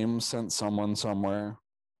 Flames sent someone somewhere.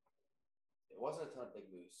 It wasn't a ton of big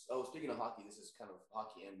moves. Oh, speaking of hockey, this is kind of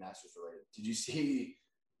hockey and Masters related. Did you see?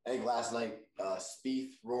 I think last night,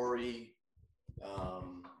 Spieth, Rory.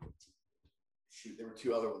 There were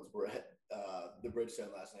 2 other ones. Were at the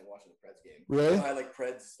Bridgestone last night watching the Preds game. Really? I had like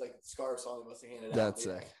Preds like scarves on. They must have handed out. That's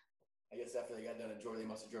Yeah. sick. I guess after they got done in Georgia, they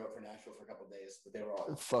must have drove up for Nashville for a couple of days, but they were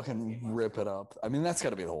all Fucking rip it up. I mean, that's got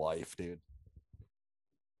to be the life, dude.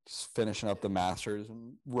 Just finishing up the Masters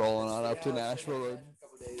and rolling on up to Nashville and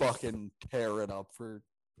fucking tear it up for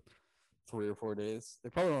 3 or 4 days. They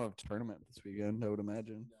probably don't have a tournament this weekend, I would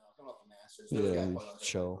imagine. No, coming off the Masters. Yeah, They got put on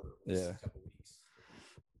chill. for Yeah. a couple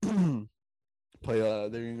weeks. Play. They're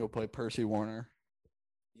gonna go play Percy Warner.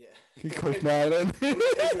 Yeah. Coach Madden. They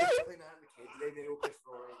will play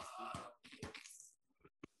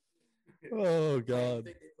Oh I God.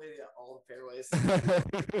 think they played all the fairways.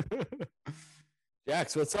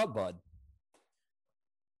 Jax, what's up, bud?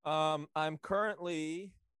 I'm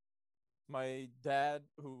currently my dad,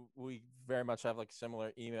 who we very much have like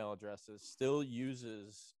similar email addresses, still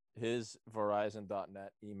uses his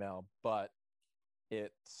Verizon.net email, but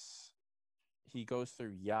he goes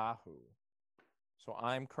through Yahoo. So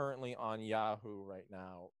I'm currently on Yahoo right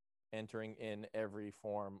now, entering in every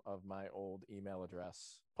form of my old email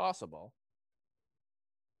address possible.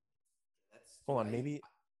 Hold on, maybe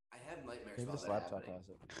I have nightmares maybe about this that laptop happening. has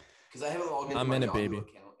it. Because I haven't logged into I'm my in it, Yahoo baby.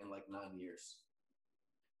 account in like 9 years.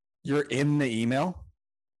 You're in the email?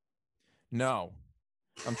 No,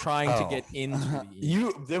 I'm trying to get into the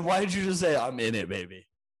email. Then why did you just say I'm in it, baby?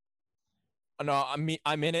 No,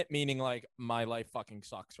 I'm in it, meaning like my life fucking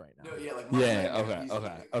sucks right now. No, yeah, like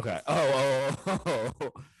Okay. Oh.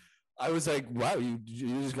 I was like, wow, you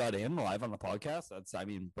just got in live on the podcast? That's,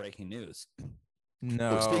 breaking news.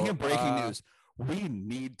 No. Speaking of breaking news, we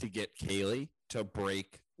need to get Kaylee to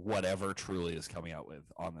break whatever Truly is coming out with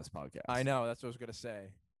on this podcast. I know, that's what I was gonna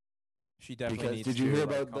say. She definitely Because needs did you to, hear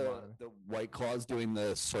like, about the White Claws doing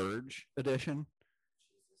the Surge edition?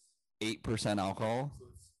 8% alcohol.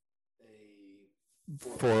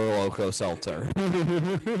 For Loco Seltzer. We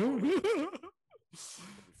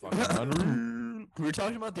were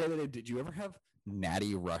talking about the other day. Did you ever have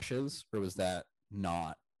Natty Rushes, or was that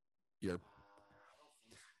not your?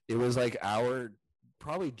 It was like our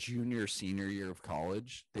probably junior, senior year of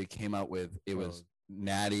college. They came out with was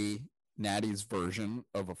Natty's version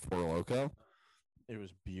of a Four Loco. It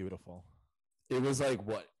was beautiful. It was like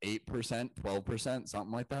what, 8%, 12%,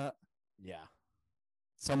 something like that. Yeah,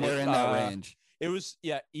 somewhere in that range. It was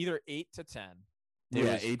either 8 to 10. It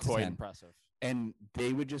was 8 to quite 10. Impressive. And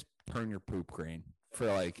they would just turn your poop green for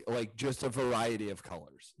like just a variety of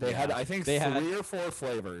colors. They had, I think, 3 or 4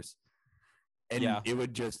 flavors. And it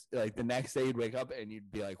would just, like, the next day you'd wake up and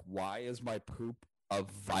you'd be like, why is my poop a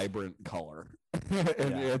vibrant color?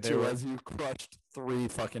 And the answer was you crushed 3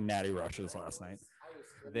 fucking Natty Rushes last night.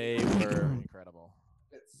 They were incredible.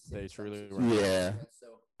 They truly were. Yeah.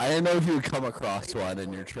 I didn't know if you would come across one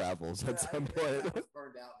in your travels at some point. I was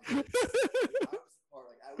burned out. I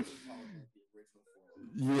was in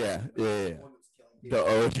the original Yeah. The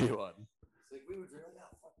OG one. It's like we would drink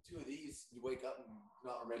 2 of these. You wake up and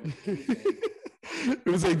not remember anything. It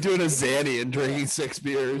was like doing a Xanny and drinking 6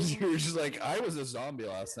 beers. You were just like, I was a zombie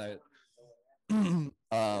last night. Well,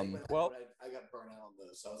 I got burnt out on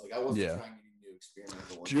those, so I was like, I wasn't trying any new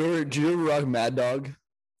experimental ones. Do you ever rock Mad Dog?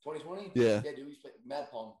 2020? Yeah. Yeah, dude, we used to play Mad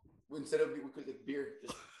Palm. Instead of we could like beer,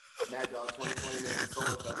 just Mad Dog 2020 minutes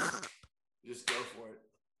solo cup. Just go for it.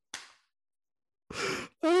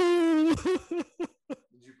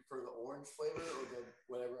 Did you prefer the orange flavor or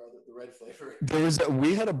the red flavor?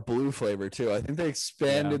 We had a blue flavor too. I think they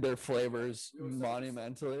expanded their flavors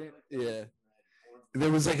monumentally. Yeah. There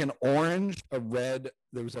was like an orange, a red.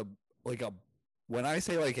 There was when I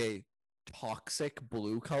say like a toxic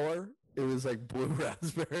blue color, it was like blue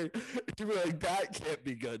raspberry. You were like, that can't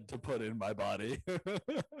be good to put in my body.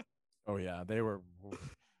 Oh yeah, they were.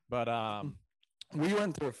 But we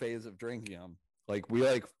went through a phase of drinking them. Like we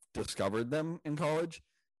discovered them in college,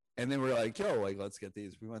 and then we're like, yo, like let's get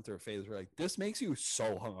these. We went through a phase where like this makes you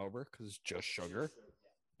so hungover because it's just sugar.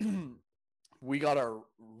 We got our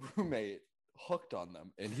roommate hooked on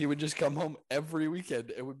them, and he would just come home every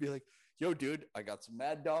weekend and would be like, yo, dude, I got some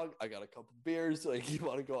Mad Dog. I got a couple beers. Like, you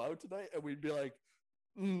want to go out tonight? And we'd be like,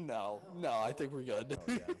 no, I think we're good.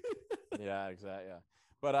 Oh, yeah, exactly. Yeah.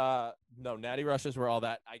 But no, Natty Rushes were all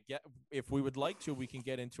that. I get. If we would like to, we can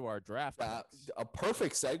get into our draft. A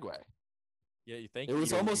perfect segue. Yeah, you think it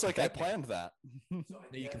was almost like I planned that. So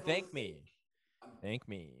you can thank me. Thank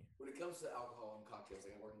me. When it comes to alcohol and cocktails,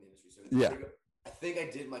 like I work in the industry, so yeah. I think I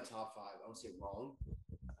did my top 5. I don't say wrong.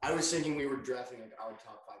 I was thinking we were drafting like our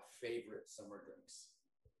top 5 favorite summer drinks.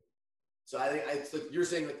 So I think it's like you're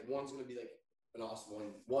saying like one's gonna be like an awesome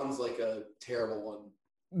one, one's like a terrible one.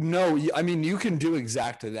 No, I mean you can do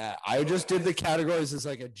exactly that. I just did the categories as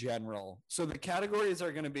like a general. So the categories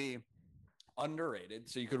are gonna be underrated.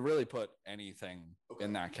 So you could really put anything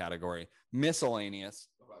in that category. Miscellaneous.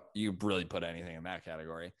 You really put anything in that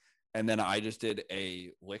category. And then I just did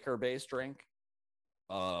a liquor-based drink,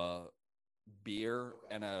 beer,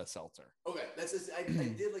 and a seltzer. Okay, that's just, I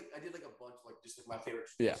did like a bunch, like just like my favorite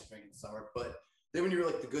drink in the summer. But Then when you were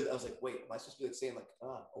like the good, I was like, wait, am I supposed to be like saying like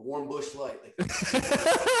a warm bush light? Like,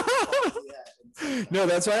 No,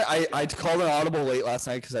 that's why I called an audible late last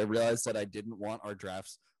night because I realized that I didn't want our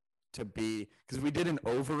drafts to be because we did an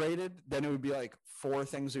overrated. Then it would be like 4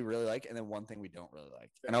 things we really like and then 1 thing we don't really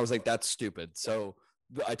like. And I was like, that's stupid. So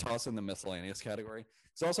I tossed in the miscellaneous category.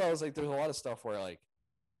 So also I was like, there's a lot of stuff where like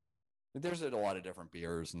there's a lot of different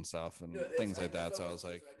beers and stuff and things like that. So I was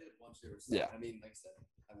like, I did a bunch of different stuff. yeah. I mean, like I said,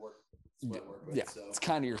 I work. It's what I work with, Yeah, so it's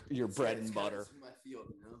kind of your bread and butter. It's my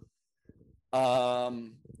field, you know.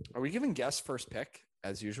 Are we giving guests first pick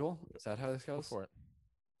as usual? Is that how this goes? Go for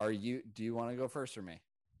it. Do you want to go first or me?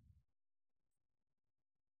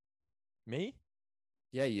 Me?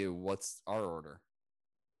 Yeah, you. What's our order?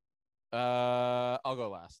 I'll go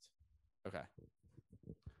last. Okay.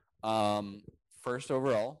 First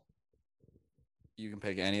overall, you can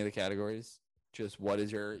pick any of the categories. Just what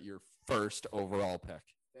is your first overall pick?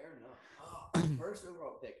 Fair enough. First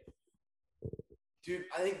overall pick. Dude,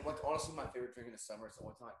 I think like honestly my favorite drink in the summer is the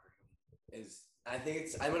only time I drink them is I think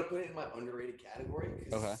I'm gonna put it in my underrated category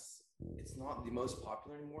because it's not the most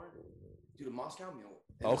popular anymore. Dude, a Moscow Mule.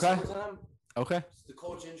 In the summertime, Okay. the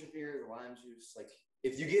cold ginger beer, the lime juice, like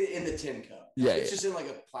if you get it in the tin cup, Yeah, it's just in like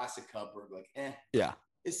a plastic cup or like Yeah.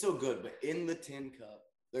 it's so good, but in the tin cup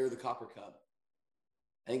or the copper cup,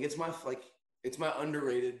 I think it's my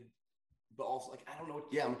underrated, but also like I don't know.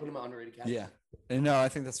 Yeah, I'm gonna put it in my underrated category. Yeah. And no, I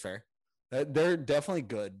think that's fair. They're definitely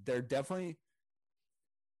good. They've definitely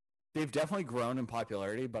grown in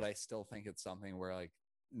popularity, but I still think it's something where like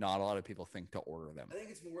not a lot of people think to order them. I think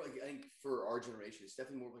it's more like I think for our generation, it's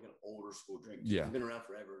definitely more like an older school drink. Yeah. It's been around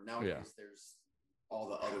forever. Nowadays, there's all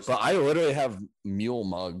the other. But I literally have mule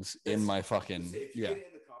mugs in my fucking If you get it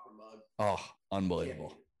in the copper mug, Oh,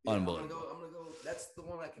 unbelievable. Unbelievable. I'm gonna go. That's the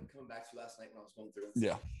one I can come back to last night when I was going through it.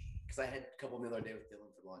 Yeah. Because I had a couple the other day with Dylan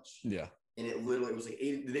for lunch. Yeah. And it literally was like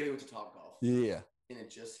 80 the day we went to Topgolf. Yeah. And it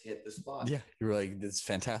just hit the spot. Yeah. You were like, this is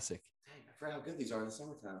fantastic. Dang, I forgot how good these are in the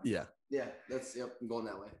summertime. Yeah. Yeah, I'm going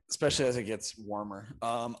that way. Especially as it gets warmer.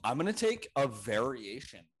 I'm gonna take a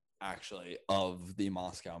variation actually of the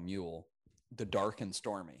Moscow Mule, the dark and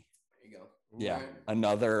stormy. There you go. Yeah. Right.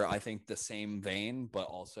 Another, I think the same vein, but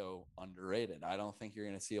also underrated. I don't think you're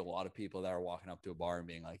gonna see a lot of people that are walking up to a bar and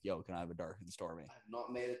being like, yo, can I have a dark and stormy? I've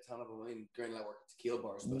not made a ton of them. I mean, granted, I work at tequila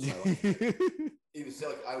bars, but even still,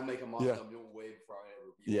 like I would make a Moscow Mule way before I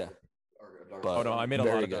ever. Yeah. Or a dark. But- I made a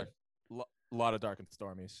very lot of good. lot of dark and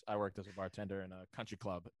stormies. I worked as a bartender in a country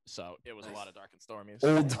club, so it was a lot of dark and stormies.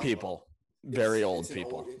 Old people. Very old It's an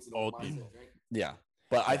people. it's an Old mindset people. drink. Yeah.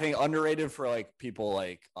 But I think underrated for like people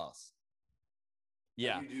like us.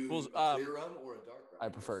 Yeah. Do you do Well, a clear rum or a dark rum? I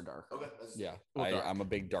prefer dark. Okay. That's Yeah. Well, dark. I'm a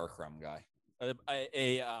big dark rum guy.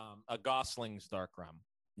 a Gosling's dark rum.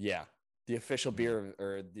 Yeah. The official beer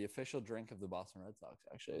or the official drink of the Boston Red Sox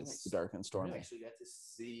actually is the dark and We stormy. actually got to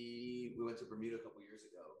see. We went to Bermuda a couple years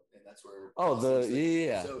ago, and that's where. Oh, Boston's, like,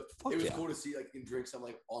 yeah. So Fuck it was yeah. cool to see like and drink some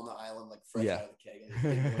like on the island, like fresh Yeah. out of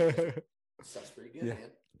the keg. Stuff's pretty good, Yeah.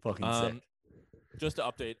 man. Fucking sick. Just to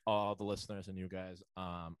update all the listeners and you guys,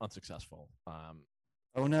 unsuccessful.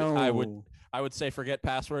 Oh no. I would say forget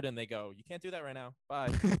password, and they go, "You can't do that right now. Bye."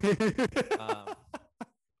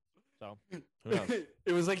 So who knows?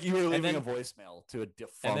 It was like you were leaving then- a voicemail to a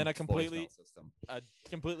defunct and then a completely- voicemail system. A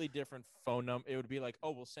completely different phone number. It would be like, "Oh,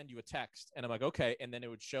 we'll send you a text," and I'm like, "Okay," and then it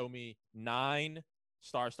would show me 9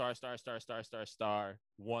 **********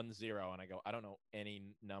 1 0, and I go, "I don't know any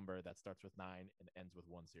number that starts with 9 and ends with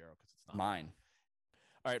 1 0 because it's not Mine.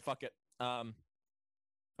 All right, fuck it. I'm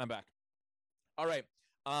back. All right.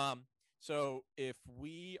 So if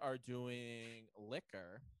we are doing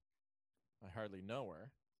liquor, I hardly know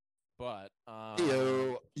her, but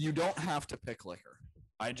You don't have to pick liquor.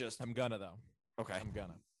 I'm gonna though. Okay. I'm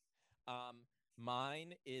gonna.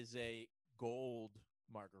 Mine is a gold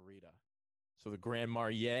margarita. So the Grand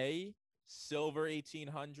Marnier, silver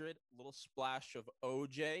 1800, little splash of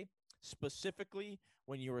OJ, specifically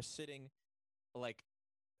when you were sitting like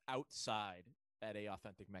outside at a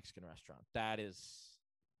authentic Mexican restaurant. That is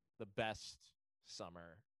the best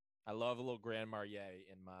summer. I love a little Grand Marnier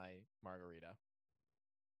in my margarita.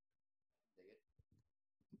 Dig it.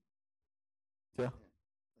 Yeah.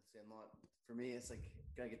 Let's see. I'm not. For me, it's like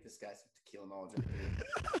gotta get this guy some tequila knowledge.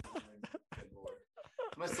 Good lord.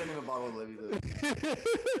 I'm gonna send him a bottle of Libby Lou.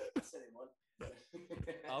 Send him one.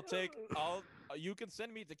 You can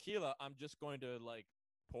send me tequila. I'm just going to like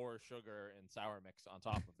pour sugar and sour mix on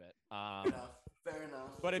top of it. Fair enough.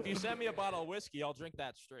 But if you send me a bottle of whiskey, I'll drink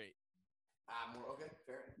that straight. Okay,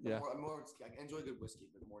 fair. Yeah. More, I enjoy good whiskey,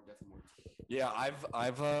 but definitely more tequila. Yeah,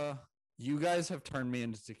 I've you guys have turned me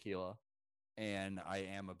into tequila, and I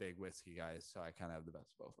am a big whiskey guy, so I kind of have the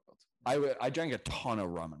best of both worlds. I drank a ton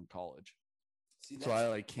of rum in college. See, So I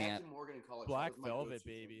like can't. Captain Morgan in college. Black that was my Velvet, go-to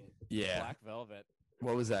baby. something. Yeah. Black Velvet.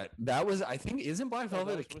 What was that? That was, I think, isn't Black No, that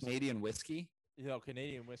Velvet a was whiskey. Canadian whiskey? You know,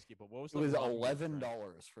 Canadian whiskey, but what was It the was rum you $11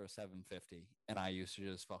 drank? for a 750, and I used to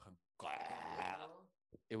just fucking.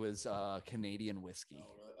 It was Canadian whiskey.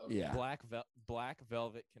 Oh, really? Okay. Yeah. Black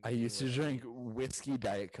Velvet. I Canadian used to whiskey. drink whiskey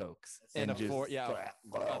Diet Cokes And a just- $4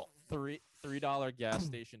 $3 gas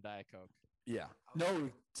station Diet Coke. Yeah. No,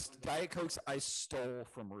 Diet Cokes I stole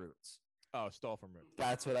from Roots. Oh, stole from Root.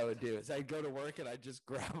 That's what I would do. Is I'd go to work and I'd just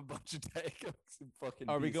grab a bunch of Diet Cokes and fucking.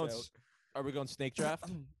 Are we peace going? out. Are we going snake draft?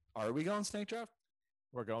 Are we going snake draft?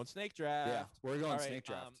 We're going snake draft. Yeah, we're going All right, snake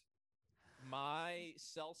draft. My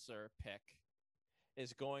seltzer pick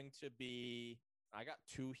is going to be. I got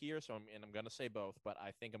two here, so I'm going to say both, but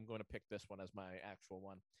I think I'm going to pick this one as my actual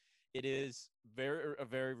one. It is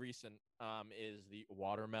very recent. Is the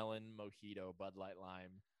watermelon mojito Bud Light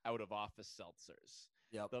Lime out of office seltzers.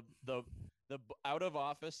 Yep. The out of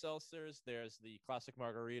office seltzers, there's the classic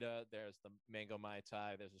margarita, there's the mango mai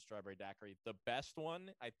tai, there's the strawberry daiquiri. The best one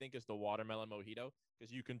I think is the watermelon mojito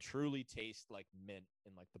because you can truly taste like mint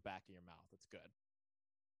in like the back of your mouth. It's good.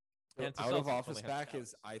 And it's a Out seltzer, of it's office only 100 pack is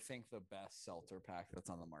calories. I think the best seltzer pack that's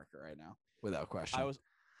on the market right now, without question.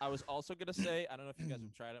 I was also gonna say, I don't know if you guys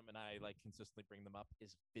have tried them, and I like consistently bring them up.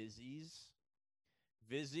 Is Vizzy's?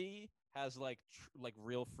 Vizzy has like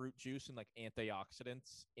real fruit juice and like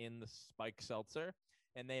antioxidants in the spike seltzer,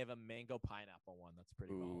 and they have a mango pineapple one that's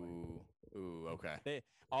pretty baller. Ooh, okay.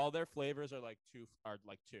 All their flavors are like two.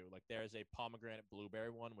 Like there's a pomegranate blueberry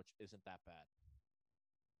one, which isn't that bad.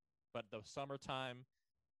 But the summertime,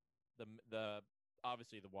 the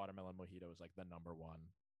obviously the watermelon mojito is like the number one.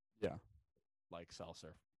 Yeah. Like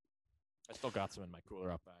seltzer. I still got some in my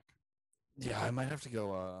cooler out back. Yeah, I might have to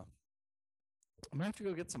go. I'm gonna have to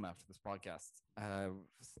go get some after this podcast.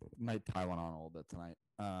 Might tie one on a little bit tonight.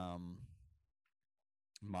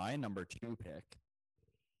 My number 2 pick.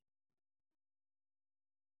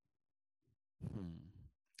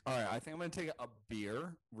 All right, I think I'm gonna take a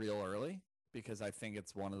beer real early because I think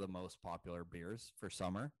it's one of the most popular beers for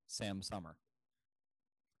summer. Sam Summer.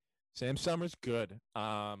 Sam Summer's good.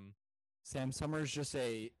 Sam Summer's just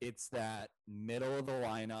it's that middle of the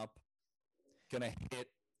lineup, gonna hit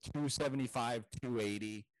 275,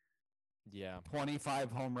 280, Yeah.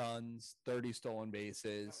 25 home runs, 30 stolen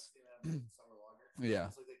bases. Summer lager. Yeah.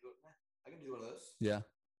 It's like they go, I can do one of those. Yeah.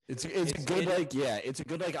 It's a It's- good it- it's a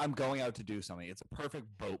good I'm going out to do something. It's a perfect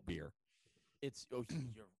boat beer. It's you're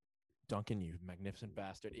Duncan, you magnificent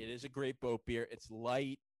bastard. It is a great boat beer. It's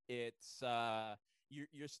light. It's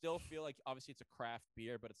you still feel like obviously it's a craft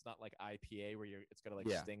beer, but it's not like IPA where it's gonna like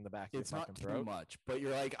Yeah. sting the back of It's your not fucking too throat. much, but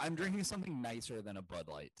you're like, I'm drinking something nicer than a Bud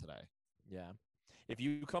Light today. Yeah. If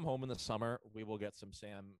you come home in the summer, we will get some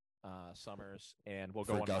Sam Summers and we'll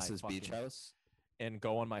go For on Gus's my beach fucking, house. and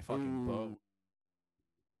go on my fucking boat. Ooh.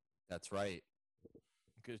 That's right.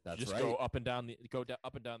 That's Just right. go up and down the Ipswich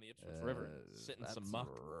River, and sit in some That's muck.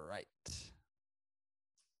 Right.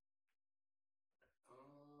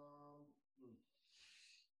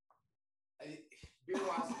 Beer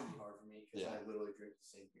wise is gonna be hard for me because Yeah. I literally drink the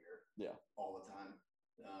same beer Yeah. all the time.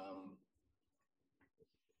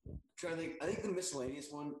 Trying to think, I think the miscellaneous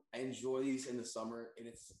one, I enjoy these in the summer, and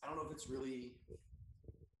I don't know if it's really,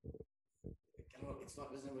 I don't know,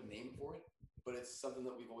 doesn't have a name for it, but it's something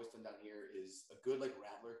that we've always done down here is a good like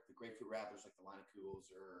Rattler, the grapefruit Rattlers like the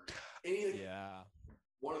Leinenkugels or any of Yeah.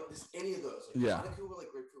 any of those. Like Yeah. Leinenkugel, like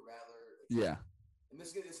grapefruit Rattler. Like, Yeah. And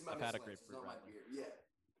this is my I've had a miscellaneous, it's grapefruit not my Rattler. beer. Yeah.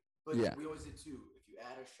 But Yeah. we always did too. If you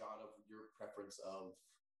add a shot of your preference of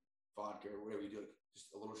vodka or whatever you do, like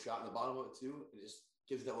just a little shot in the bottom of it too, it just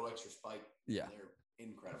gives that little extra spike. Yeah. And they're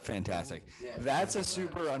incredible. Fantastic. Yeah, That's a yeah.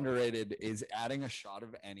 super underrated is adding a shot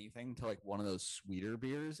of anything to like one of those sweeter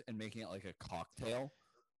beers and making it like a cocktail.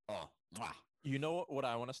 Oh, mwah. You know what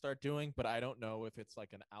I want to start doing, but I don't know if it's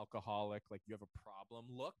like an alcoholic, like you have a problem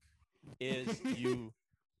look, is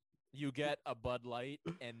you get a Bud Light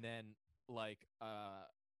and then like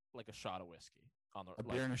a shot of whiskey on the A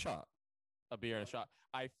beer and a shot. a beer and a shot.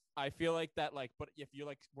 I feel like that like, but if you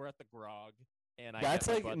like we're at the grog and I That's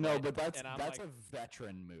get like the Bud no, Light, but that's and I'm that's like, a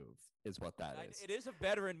veteran move, is what that is. it is a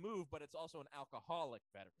veteran move, but it's also an alcoholic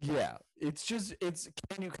veteran. Yeah, it's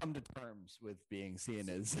can you come to terms with being seen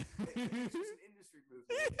as? It's just an industry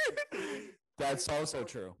move. That's also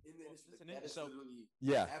true. In the industry, It's an that is so- literally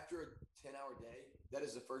Yeah, after a 10-hour day, that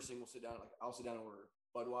is the first thing we'll sit down. Like I'll sit down and order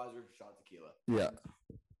Budweiser, shot of tequila. yeah,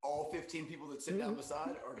 All 15 people that sit down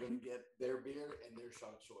beside are going to get their beer and their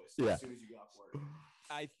shot of choice Yeah. as soon as you get off work.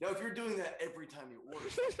 Now, if you're doing that every time you order,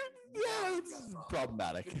 Yeah, it's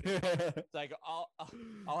problematic. It's like I'll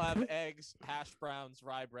have eggs, hash browns,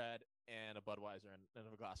 rye bread, and a Budweiser and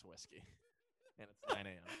a glass of whiskey, and it's 9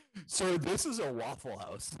 a.m. So this is a Waffle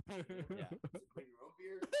House. Yeah. Bring your own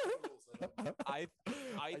beer. I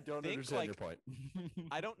don't think, understand like, your point.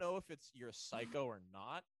 I don't know if it's you're psycho or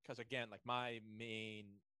not, because again, like my main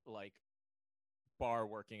like bar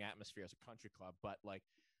working atmosphere is a country club, but like,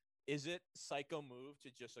 is it psycho move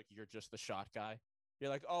to just like you're just the shot guy? You're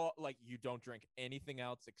like, oh, like you don't drink anything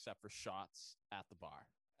else except for shots at the bar.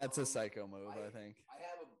 That's a psycho move, I think. I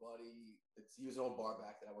have a buddy. He was an old bar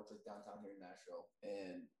back that I worked with downtown here in Nashville,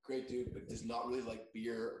 and great dude, but does not really like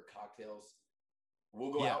beer or cocktails.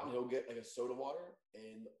 We'll go out and he'll get like a soda water,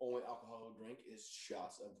 and the only alcohol he'll drink is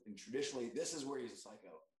shots of. And traditionally, this is where he's a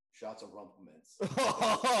psycho. Shots of Rumple Mints.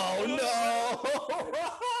 Oh no!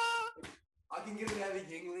 I can get a heavy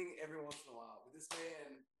Yingling every once in a while, but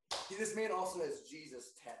this man also has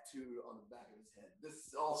Jesus tattooed on the back of his head. This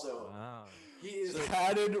is also he is a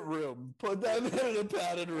padded room. Put that man in a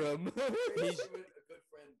padded room. He's a good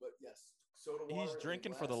friend, but yes, soda water. He's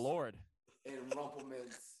drinking for the Lord. And Rumple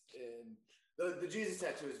Mints, and the Jesus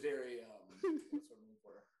tattoo is very what's the word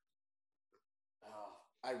for?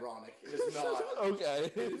 Ironic. It is not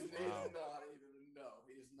okay. It is not even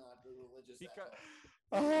He is not the religious.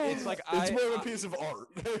 It's like it's more of a piece of art.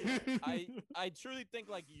 I truly think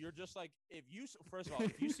like you're just like first of all,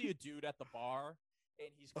 if you see a dude at the bar and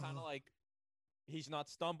he's kind of like he's not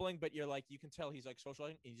stumbling, but you're like you can tell he's like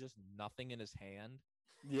socializing. He's just nothing in his hand.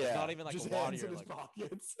 Yeah, it's not even like just a water. Hands in his like,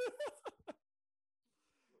 pockets.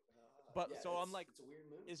 But yeah, so I'm like, it's a weird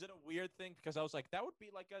move. Is it a weird thing? Because I was like, that would be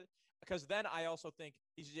like because then I also think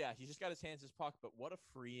he's just got his hands in his pocket. But what a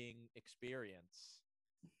freeing experience,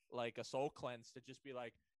 like a soul cleanse to just be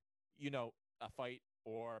like, a fight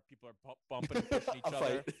or people are bumping and pushing each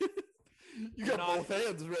other. You got both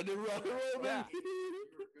hands ready to rock and roll, man. You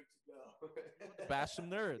were good to go. Bash some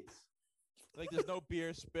nerds. Like there's no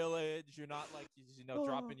beer spillage. You're not like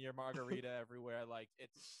dropping your margarita everywhere. Like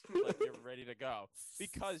it's like you're ready to go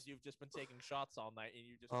because you've just been taking shots all night and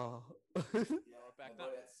you just back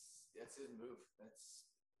up. That's his move.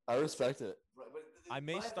 I respect it. Right, but I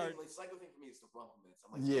may start. Like psycho thing for me is the Rumple Mints.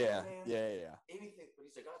 I'm like, yeah. Anything, but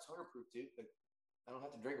he's like, oh, it's 100 proof, dude. Like, I don't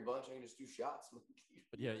have to drink a bunch. I can just do shots.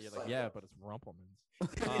 But yeah, you're like, but it's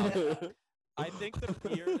Rumplemans. I think the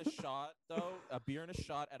beer in a shot, though, a beer in a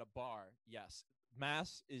shot at a bar, yes.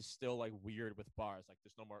 Mass is still like weird with bars. Like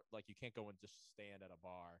there's no more, like you can't go and just stand at a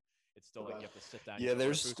bar. It's still like you have to sit down. Yeah,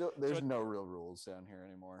 there's no real rules down here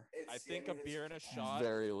anymore. I think a beer in a shot.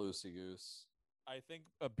 Very loosey goose. I think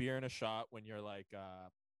a beer in a shot when you're like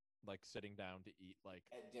sitting down to eat like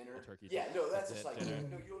at dinner. Turkey. Yeah, no, that's just like dinner.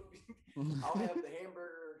 I'll have the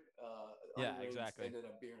hamburger. Yeah, exactly. And then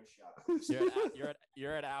a beer and a shot.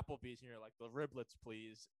 You're at Applebee's and you're like the riblets,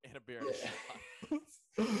 please, and a beer and a shot.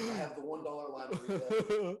 I have the $1 lime and a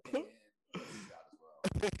shot as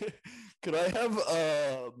well. Could I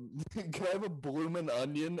have a bloomin'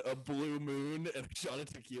 onion, a blue moon, and a shot of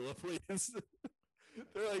tequila, please?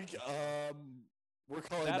 They're like, we're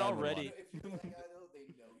calling that 911. already. If you're that guy though, they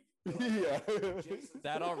know you. Yeah.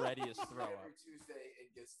 That already is throw up. Every Tuesday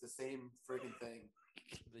it gets the same freaking thing.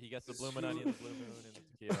 He gets the bloomin' onion, the blue moon, and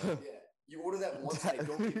the tequila. Yeah, you order that once and they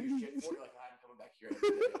don't give you shit for it. You're like, I'm coming back here every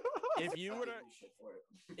day.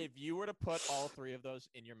 If you were to put all three of those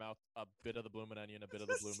in your mouth, a bit of the bloomin' onion, a bit of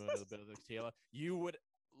the blue moon, and a bit of the tequila, you would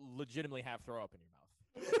legitimately have throw up in your mouth.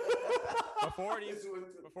 Before it even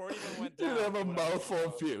went down. You'd have a mouthful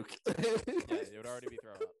of puke. Yeah, it would already be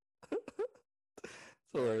throw up.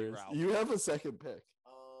 Hilarious. You have a second pick.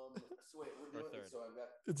 So wait, we're doing third. So I've got.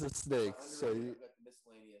 It's a snake. So I've got the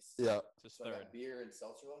miscellaneous. Yeah. Just So I third. got beer and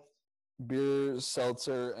seltzer left. Beer,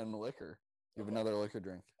 seltzer, and liquor. You have another liquor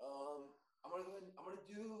drink. I'm gonna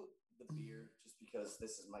do the beer just because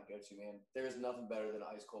this is my go-to, man. There is nothing better than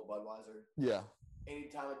ice cold Budweiser. Yeah. Any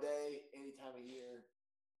time of day, any time of year.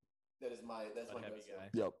 That's my heavy go-to. guy.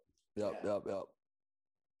 Yep.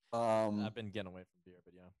 I've been getting away from beer,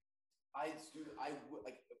 but yeah. I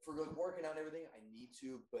like for like working out and everything. I need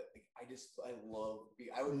to, but like, I love beer.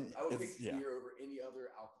 I would pick beer over any other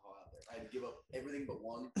alcohol out there. I'd give up everything but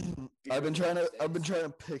one. I've been trying to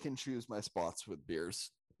pick and choose my spots with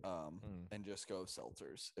beers, and just go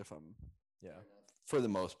seltzers if I'm for the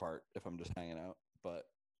most part if I'm just hanging out. But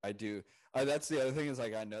I do. That's the other thing is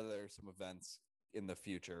like I know there's some events in the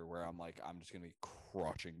future where I'm like I'm just gonna be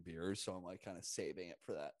crushing beers, so I'm like kind of saving it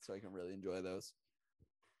for that so I can really enjoy those.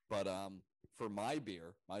 But for my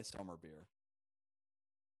beer, my summer beer,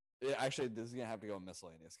 actually this is gonna have to go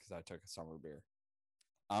miscellaneous because I took a summer beer.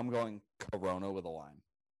 I'm going Corona with a lime.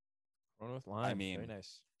 Corona with lime. mean, very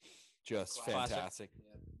nice. Just Classic. fantastic. Yeah.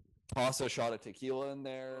 Toss a shot of tequila in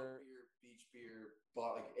Beer, there. beach beer,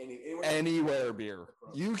 like anywhere. Anywhere beer.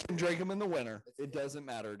 Across You the can drink them in the winter. It's- It doesn't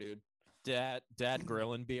matter, dude. Dad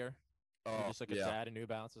grilling beer. Oh, Just like a yeah. dad in New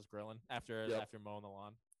Balances grilling after Yep. after mowing the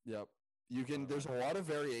lawn. Yep. You can. There's a lot of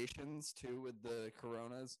variations too with the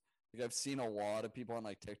Coronas. Like I've seen a lot of people on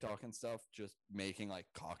like TikTok and stuff just making like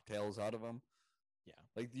cocktails out of them. Yeah.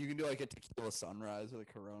 Like you can do like a tequila sunrise with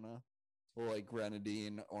a Corona, or like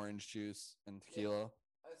grenadine, orange juice, and tequila.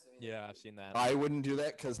 Yeah, I've seen that. I wouldn't do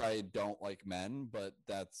that because I don't like men, but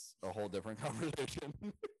that's a whole different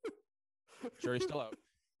conversation. Jury's still out.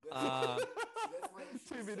 That's why the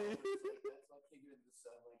shoes TBD. sell. It's like, that's why I can't get into the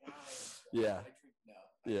sun. Like, Yeah. I drink no.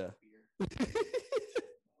 I Yeah. drink beer.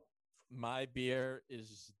 My beer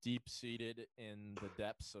is deep seated in the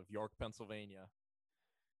depths of York, Pennsylvania.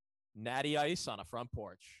 Natty Ice on a front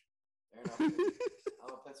porch. Fair enough.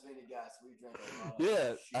 I'm a Pennsylvania guy, so we drank a lot.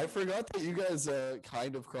 Yeah, Of I shit. forgot that you guys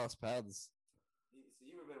kind of cross paths. So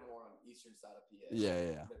you would have been more on eastern side of PA.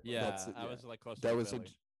 Yeah. Yeah, That's it, I yeah. was like close to That was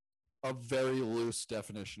Philly. a very loose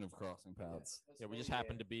definition of crossing paths. Yeah, we just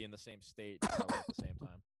happened to be in the same state probably at the same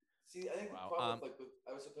time. See, I think Wow, the problem with,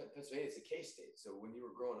 I was in Pennsylvania, it's a case state. So when you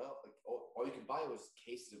were growing up, like all you could buy was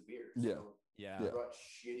cases of beer. Yeah. So Yeah. they brought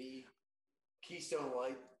shitty Keystone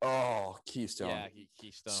Light. Oh, Keystone. Yeah,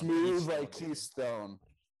 Keystone. Smooth Keystone, like dude. Keystone.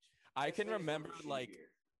 I can Pennsylvania's remember fucking shitty like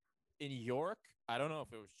beer. in York, I don't know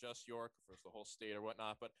if it was just York, if it was the whole state or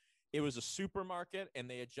whatnot, but it was a supermarket and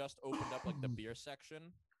they had just opened up like the beer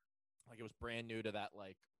section. Like it was brand new to that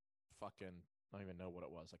like fucking I don't even know what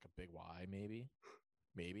it was, like a big Y maybe.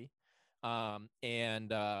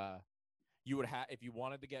 And you would have if you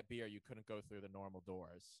wanted to get beer, you couldn't go through the normal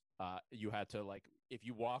doors. You had to like if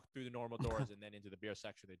you walked through the normal doors and then into the beer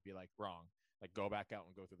section, they'd be like wrong. Like go back out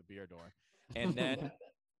and go through the beer door. And then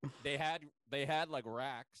they had like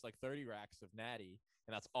racks, like 30 racks of Natty,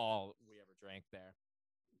 and that's all we ever drank there.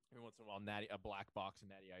 Every once in a while, a black box of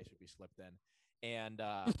Natty Ice would be slipped in, and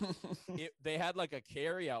they had like a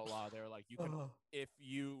carry out law. They were like, you can if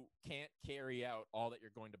you can't carry out all that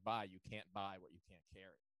you're going to buy, you can't buy what you can't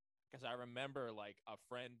carry. Because I remember like a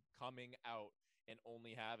friend coming out and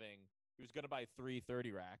only having. He was going to buy 3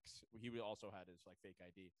 30 racks. He also had his like fake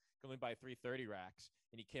ID. Could only buy 3 30 racks,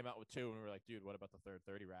 and he came out with 2. And we were like, "Dude, what about the third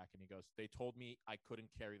 30 rack?" And he goes, "They told me I couldn't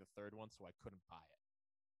carry the third one, so I couldn't buy it."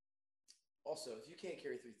 Also, if you can't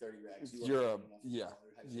carry 330 racks, You're are yeah.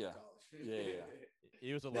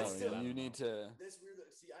 He was a That's little. still- you need to. That's weird.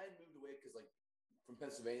 See, I had moved away because, like, from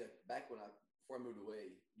Pennsylvania, back before I moved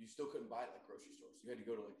away, you still couldn't buy it like grocery stores. You had to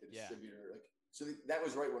go to like the Yeah. distributor. Like, so that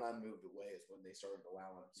was right when I moved away is when they started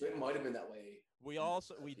allowing it. So Yeah. it might have been that way. We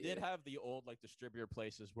did Yeah. have the old like distributor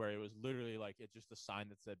places where it was literally like it's just a sign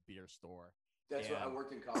that said beer store. That's what I Yeah.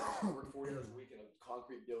 worked in college. I worked 40 hours a week in a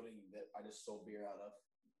concrete building that I just sold beer out of.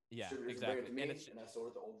 Yeah, Distributors would bring it exactly. to me, And it's and I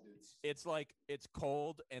sold it to old dudes. it's like it's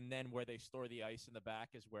cold, and then where they store the ice in the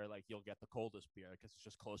back is where like you'll get the coldest beer because it's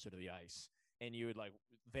just closer to the ice. And you would like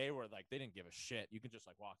they didn't give a shit. You could just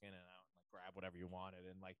like walk in and out and like grab whatever you wanted,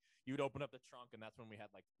 and like you would open up the trunk, and that's when we had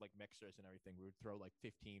like mixers and everything. We would throw like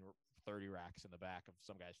 15 or 30 racks in the back of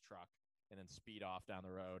some guy's truck and then speed off down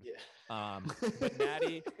the road. Yeah. But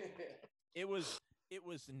Natty, it was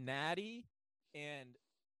Natty and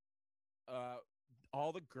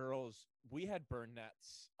all the girls. We had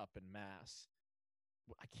Burnett's up in Mass.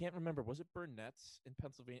 I can't remember. Was it Burnett's in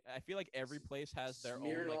Pennsylvania? I feel like every place has their own like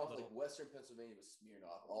Smirnoff, little. like Western Pennsylvania was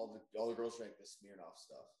Smirnoff. All the girls drank the Smirnoff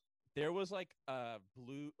stuff. There was like a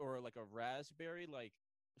blue or like a raspberry like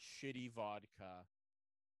shitty vodka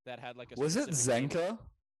that had like a. Was it specific name. Zenka?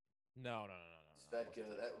 No. Svedka,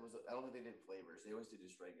 that was. I don't think they did flavors. They always did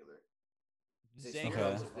just regular. Zenka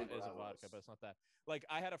Okay. is Okay. a vodka, but it's not that. Like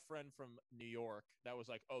I had a friend from New York that was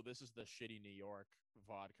like, "Oh, this is the shitty New York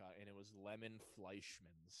vodka," and it was lemon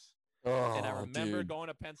Fleischmann's. Oh, And I remember dude. going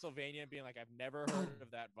to Pennsylvania and being like, "I've never heard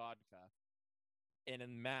of that vodka." And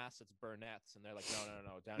in Mass, it's Burnett's, and they're like,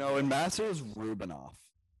 "No, down No, here in it's Mass it was Rubinoff.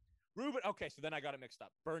 Reuben." Okay, so then I got it mixed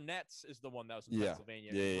up. Burnett's is the one that was in Yeah.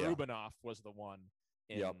 Pennsylvania. Yeah. Rubinoff was the one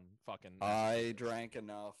in Yep. fucking. I drank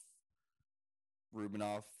enough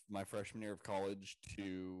Rubinoff my freshman year of college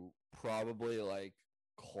to probably like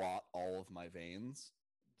clot all of my veins.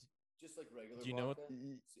 Just like regular. Do you know what- vodka.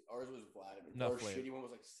 See, ours was Vladimir. No Our flavor. shitty one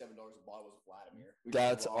was like $7 a bottle. Was Vladimir. We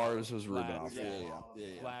That's drank a lot. ours was Rubinoff.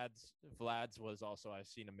 Vlad's, Yeah. Vlad's was also. I've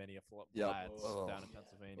seen many of Yep. Vlad's Oh. down in Yeah.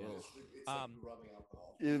 Pennsylvania. Oh. It's Um, like rubbing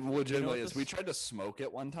alcohol. It legitimately what is. We this- tried to smoke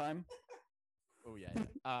it one time. Oh yeah.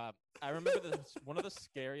 I remember one of the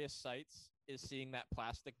scariest sights is seeing that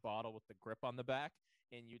plastic bottle with the grip on the back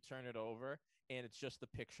and you turn it over, and it's just the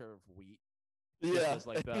picture of wheat. Yeah, Just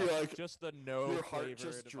like you're like, just the no your heart flavored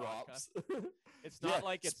just vodka. drops. It's not Yeah,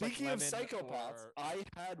 like it's speaking like of lemon psychopaths, or- I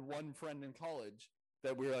had one friend in college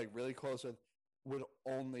that we were like really close with, would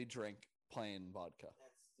only drink plain vodka,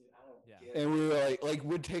 Dude, I don't Yeah. get it. and we were like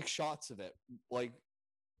would take shots of it. Like,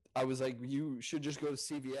 I was like, you should just go to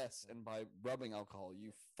CVS and buy rubbing alcohol.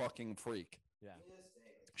 You fucking freak. Yeah. Yes, hey,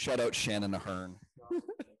 like, Shout out Shannon Ahern. I'm like,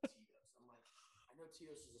 I know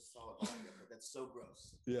Tito's is a solid vodka, but that's so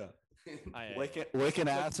gross. Yeah, I- licking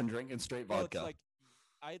ass and drinking straight Well, vodka. it's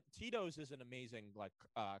like Tito's is an amazing like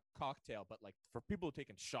cocktail, but like for people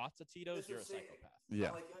taking shots of Tito's, That's you're a what I'm saying. psychopath. Yeah.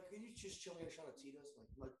 I'm like, can you just chill me a shot of Tito's?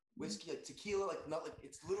 Like whiskey, like tequila, like not like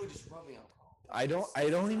it's literally just rubbing alcohol. I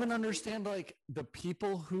don't even understand like the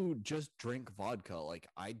people who just drink vodka. Like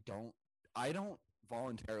I don't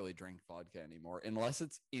voluntarily drink vodka anymore unless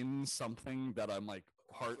it's in something that I'm like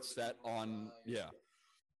heart set on. Yeah.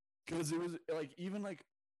 Because it was like, even like,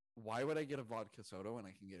 why would I get a vodka soda when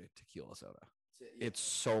I can get a tequila soda? It's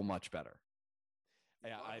so much better.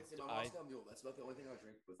 Yeah, Moscow Mule. That's about the only thing I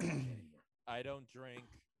drink with vodka anymore. I don't drink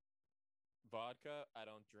vodka, I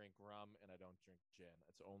don't drink rum, and I don't drink gin.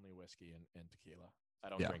 It's only whiskey and tequila. I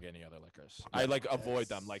don't Yeah. drink any other liquors. I like avoid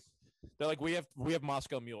them. Like they're like we have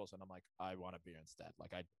Moscow Mules, and I'm like I want a beer instead.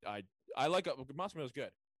 Like I like Moscow Mule is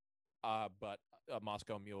good, but a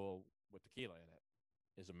Moscow Mule with tequila in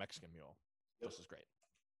it is a Mexican Mule. Just as great.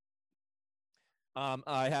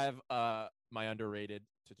 I have my underrated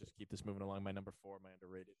to just keep this moving along. My number 4, my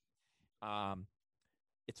underrated.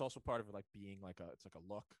 It's also part of like being like it's like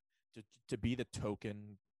a look to be the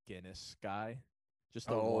token Guinness guy, just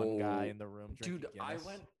the one guy in the room drinking Dude, Guinness.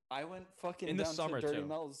 I went fucking In the down summer, to Dirty too.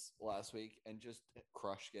 Mel's last week and just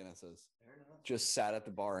crushed Guinnesses. Fair enough. Just sat at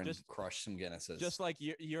the bar and Just- crushed some Guinnesses. Just like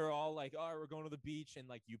you're all like, oh, we're going to the beach, and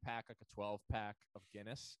like you pack like a 12-pack of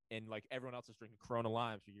Guinness, and like everyone else is drinking Corona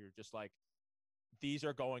Lime, so you're just like, these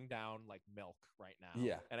are going down like milk right now.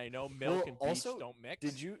 Yeah. And I know milk and beach also, don't mix.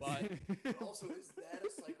 did you? But Also, is that a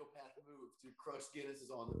psychopath move to crush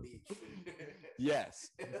Guinnesses on the beach?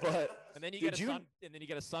 Yes, but and then you Did get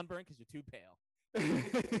you- a sunburn because you're too pale. did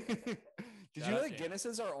Shout you know out that Jan.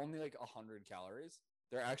 Guinnesses are only like 100 calories?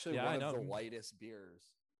 They're actually Yeah, I one of know. the lightest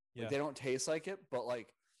beers. Like, Yeah. they don't taste like it, but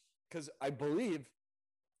like, because I believe,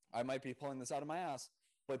 I might be pulling this out of my ass,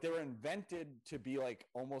 but they were invented to be like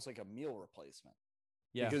almost like a meal replacement.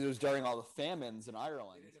 Yeah. Because it was during all the famines in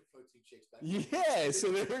Ireland. They didn't have protein shakes back then. Yeah,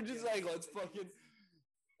 so they were just like, let's fucking,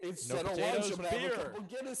 instead of lunch, potatoes, I'm gonna have beer. a couple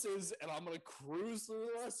Guinnesses and I'm gonna cruise through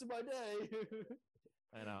the rest of my day.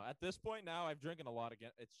 I know. At this point now, I've drinking a lot again.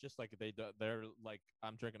 It's just like they're like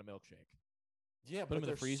I'm drinking a milkshake. Yeah, Put 'em but in the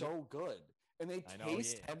they're freezer. so good, and they I know,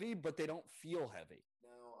 taste yeah. heavy, but they don't feel heavy. No,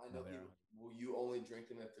 I No, know they people. are. Will you only drink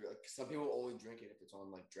them if they're like? Some people only drink it if it's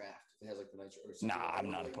on like draft. If it has like the nitro. Or some Nah, people I'm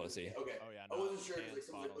only not a like- pussy. Okay. Oh yeah, I no, wasn't sure. 'cause, cans, Like,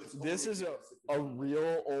 some bottles. it's This only is Guinness if it's A on, like-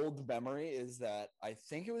 real old memory is that I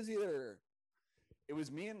think it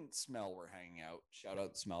was me and Smell were hanging out. Shout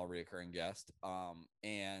out Smell, reoccurring guest.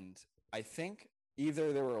 And I think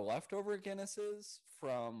either there were leftover Guinnesses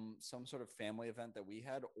from some sort of family event that we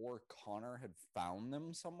had, or Connor had found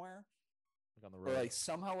them somewhere, Like on the or road. like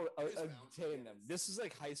somehow Just found some obtained them. Guinness. This is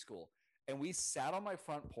like high school, and we sat on my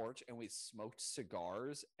front porch and we smoked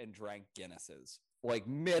cigars and drank Guinnesses like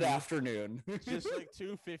mid afternoon. just like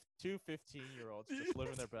two 15-year-olds just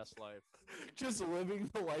living their best life. Just living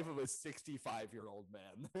the life of a 65-year-old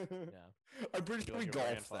man. Yeah. I'm pretty Feel sure we like your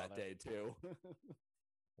golfed grandfather. that day too.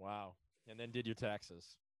 Wow. And then did your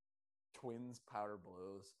taxes. Twins powder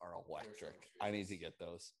blues are electric. some I need to treats. get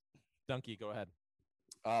those. Donkey, go ahead.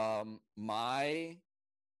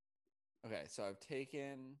 Okay, so I've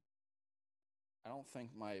taken. I don't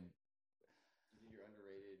think my. You're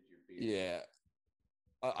underrated. Your beer. Yeah.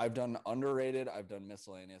 I've done underrated. I've done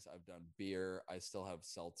miscellaneous. I've done beer. I still have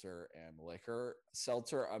seltzer and liquor.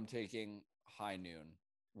 Seltzer, I'm taking High Noon,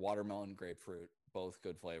 watermelon, grapefruit, both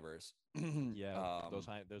good flavors. Yeah, those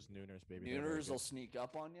Nooners, baby. they're very Nooners will good. sneak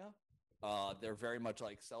up on you. They're very much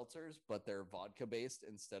like seltzers, but they're vodka based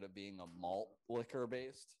instead of being a malt liquor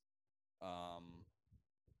based.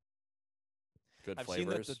 Good I've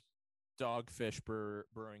flavors. seen that the Dogfish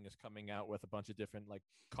Brewing is coming out with a bunch of different like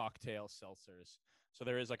cocktail seltzers. So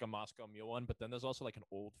there is like a Moscow Mule one, but then there's also like an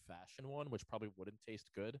old fashioned one, which probably wouldn't taste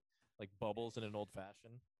good, like bubbles in an old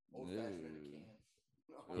fashioned. Old fashioned in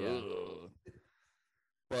a can. Yeah. Ugh.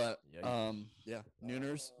 But Yikes. yeah,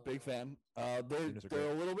 Nooners, big fan. They're Nooners are they're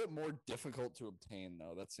great. a little bit more difficult to obtain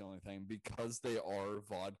though. That's the only thing, because they are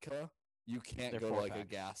vodka. You can't They're go to like a 4-pack.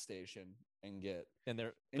 gas station and get. And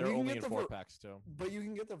they're And you can only get in the 4-packs too. But you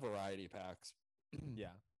can get the variety packs. Yeah.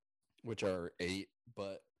 which are 8.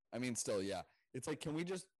 But I mean, still, yeah. It's like, can we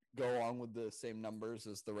just go along with the same numbers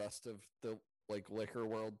as the rest of the like liquor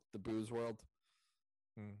world, the booze world?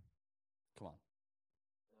 Come on.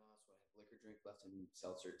 No, that's right. Liquor, drink, left, and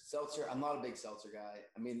seltzer. Seltzer. I'm not a big seltzer guy.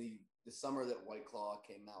 I mean, the summer that White Claw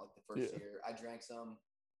came out, like the first year, I drank some.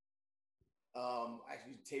 I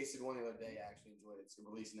actually tasted one the other day. I actually enjoyed it. It's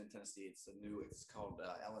releasing in Tennessee. It's called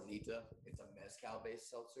Elenita. It's a mezcal-based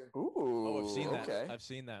seltzer. Ooh, Oh, I've seen okay. that. I've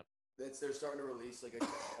seen that. They're starting to release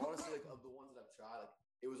honestly, like of the ones that I've tried, like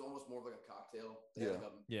it was almost more of like a cocktail. They had,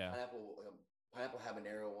 pineapple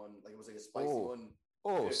habanero one. Like it was like a spicy one.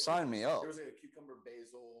 Oh, sign me up. There was like a cucumber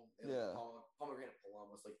basil. Pomegranate plum.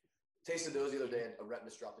 Was like tasted those the other day. A rep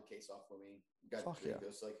just dropped the case off for me. Got to drink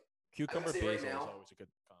those. Like cucumber basil right now, is always a good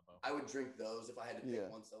combo. I would drink those if I had to pick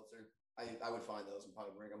one seltzer. I would find those and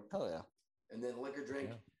probably bring them. Hell yeah. And then liquor drink.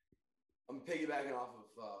 Yeah. I'm piggybacking off of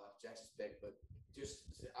Jackson's pick, but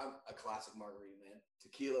I'm a classic margarita man.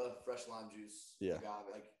 Tequila, fresh lime juice, agave,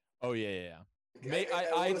 like. Oh yeah.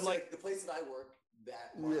 I like the place that I work.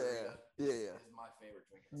 That margarita is my favorite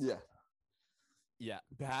drink. Yeah,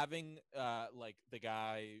 having like the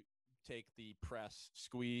guy take the press,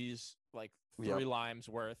 squeeze like 3 limes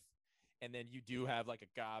worth, and then you do have like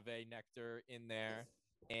agave nectar in there,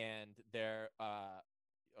 and there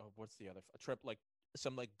what's the other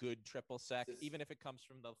some like good triple sec, even if it comes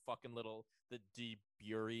from the fucking the De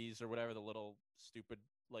Buries or whatever, the little stupid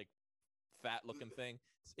like fat looking thing.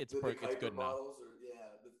 It's good enough.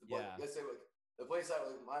 Let's say like the place I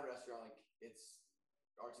like my restaurant, like it's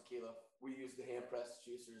our tequila. We use the hand pressed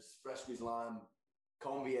juicers, fresh squeezed lime,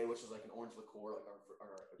 Combier, which is like an orange liqueur, like our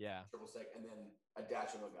triple sec, and then a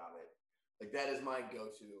dash of agave. Like that is my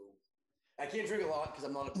go-to. I can't drink a lot because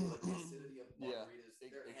I'm not a big acidity of margaritas.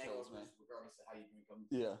 They're hangovers regardless of how you drink them.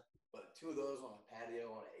 Yeah. But 2 of those on a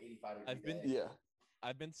patio on an 85-degree day.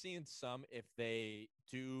 I've been seeing some, if they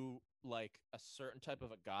do like a certain type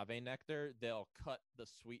of agave nectar, they'll cut the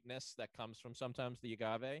sweetness that comes from sometimes the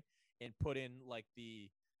agave and put in like the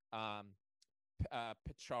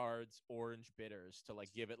Picard's orange bitters to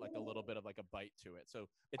like give it like a little bit of like a bite to it. So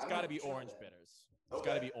it's got to be orange bitters. It's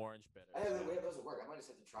got to be orange bitters. I have the way it doesn't work. I might just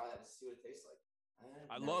have to try that and see what it tastes like.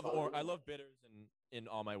 I love bitters in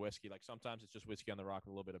all my whiskey. Like sometimes it's just whiskey on the rock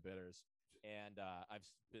with a little bit of bitters. And I've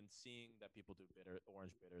been seeing that people do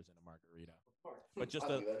orange bitters in a margarita, but just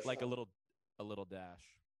a little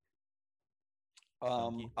dash.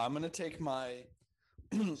 I'm gonna take my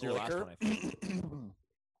liquor.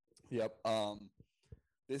 Yep.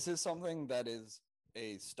 This is something that is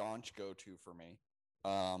a staunch go-to for me.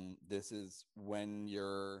 This is when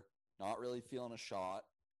you're not really feeling a shot.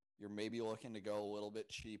 You're maybe looking to go a little bit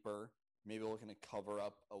cheaper, maybe looking to cover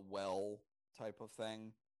up a well type of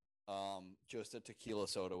thing. Just a tequila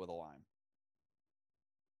soda with a lime.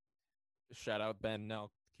 Shout out Ben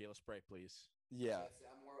Nell tequila spray, please. Yeah.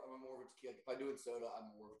 I'm more of a tequila. If I do it soda,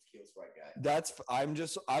 I'm more of a tequila Sprite guy.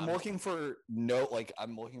 I'm looking for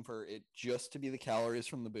I'm looking for it just to be the calories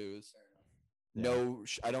from the booze. No,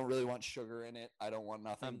 I don't really want sugar in it. I don't want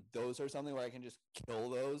nothing. Those are something where I can just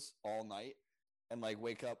kill those all night and like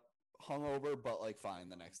wake up hungover, but like fine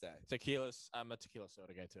the next day. Tequilas. I'm a tequila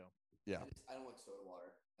soda guy too. Yeah. I don't like soda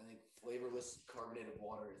water. I think flavorless carbonated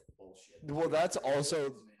water is bullshit. Well, that's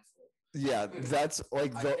also that's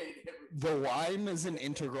like the lime is an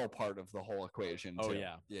integral part of the whole equation too. Oh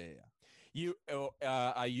yeah.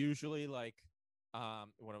 I usually like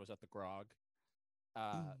when I was at the Grog,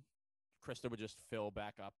 Krista would just fill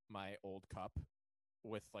back up my old cup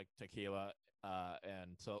with like tequila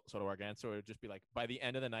and soda water again. So it would just be like by the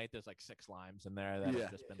end of the night there's like 6 limes in there that have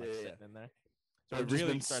just been sitting in there. So it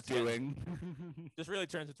really starts stewing. Just really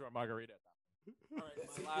turns into a margarita at that point. All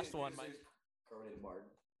right, my last one.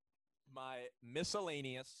 My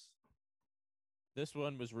miscellaneous. This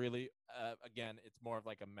one was really, again, it's more of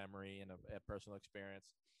like a memory and a personal experience.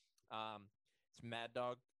 It's Mad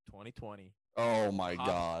Dog 2020. Oh my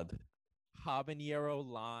God. Habanero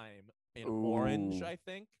lime in orange, I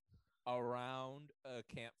think, around a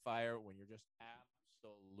campfire when you're just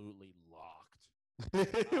absolutely locked.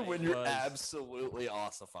 When you're absolutely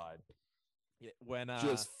ossified. Yeah, when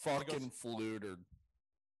just fucking flutered.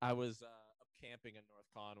 I was up camping in North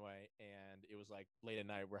Conway, and it was like late at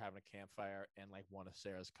night. We're having a campfire, and like one of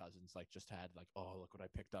Sarah's cousins like just had like, oh, look what I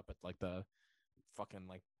picked up at like the fucking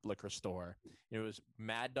like liquor store. It was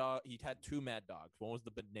Mad Dog. He had 2 Mad Dogs. One was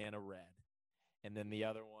the banana red, and then the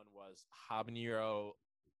other one was habanero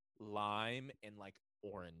lime and like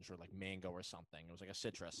orange or like mango or something. It was like a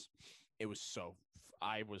citrus. It was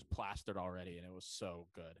I was plastered already, and it was so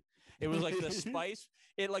good. It was like the spice.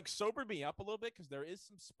 It like sobered me up a little bit because there is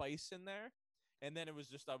some spice in there, And then it was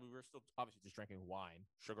just we were still obviously just drinking wine,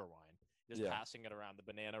 sugar wine, just Yeah. passing it around the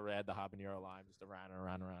banana red, the habanero lime, just around and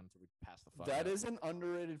around and around until we passed the fuck That out. is an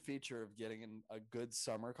underrated feature of getting a good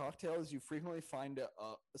summer cocktail. Is you frequently find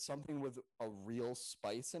something with a real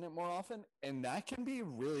spice in it more often, and that can be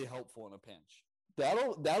really helpful in a pinch.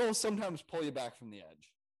 That'll sometimes pull you back from the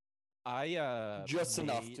edge, I just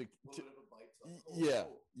enough made- to, A little bit of a bite sauce. yeah,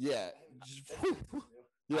 yeah, That's Just- new.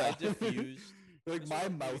 yeah. I diffused. Like this my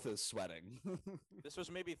was maybe- mouth is sweating. This was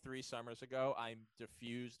maybe 3 summers ago. I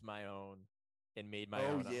diffused my own and made my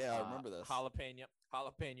Oh, own. yeah, I remember this.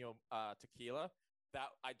 Jalapeno tequila. That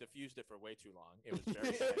I diffused it for way too long. It was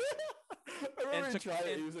very. spicy. I remember And he to- tried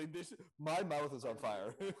it. and- He was like, "My mouth is on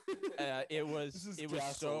fire." It was. This is It was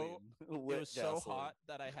so. gasoline. It Lit was so gasoline. hot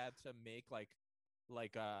that I had to make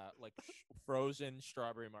frozen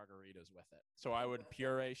strawberry margaritas with it. So I would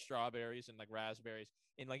puree strawberries and like raspberries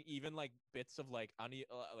and like even like bits of like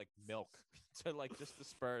like milk to like just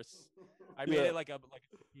disperse. I made Yeah. it like a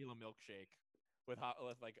tequila milkshake with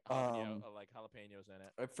jalapenos in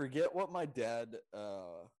it. I forget what my dad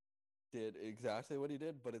did exactly what he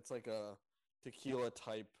did, but it's like a tequila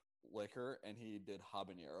type liquor, and he did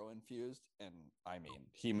habanero infused. And I mean,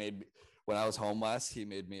 he made me, when I was home last, he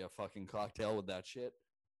made me a fucking cocktail with that shit.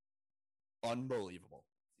 Unbelievable.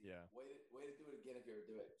 Yeah. Way to do it again if you ever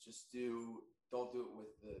do it. Don't do it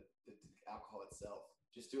with the alcohol itself.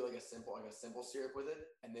 Just do like a simple syrup with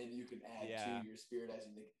it, and then you can add Yeah. to your spirit as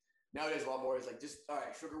you think. Nowadays, a lot more is like just all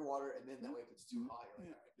right, sugar water, and then that way if it's too hot, you're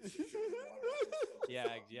like, all right, just sugar and water.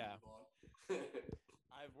 Yeah.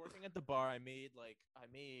 I'm working at the bar. I've made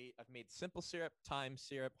simple syrup, thyme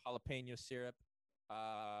syrup, jalapeno syrup,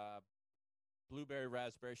 blueberry,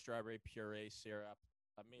 raspberry, strawberry puree syrup.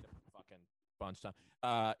 I've made a fucking bunch of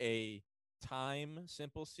time. A thyme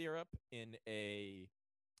simple syrup in a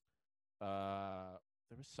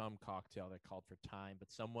there was some cocktail that called for thyme,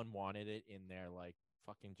 but someone wanted it in their like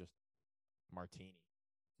fucking just martini.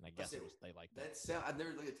 And I guess they liked it. I've never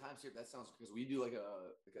looked at time syrup. That sounds because we do like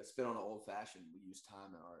a spin on an old fashioned. We use thyme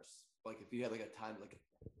in ours. Like if you had like a thyme, like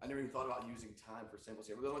I never even thought about using thyme for simple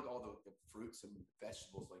syrup. But then like all the fruits and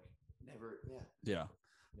vegetables, like never. Yeah.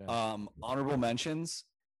 Yeah. Honorable mentions: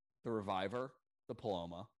 the Reviver, the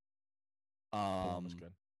Paloma, Was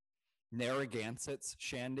good. Narragansett's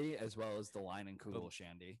shandy, as well as the Line and Kugel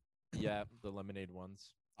shandy. Yeah, the lemonade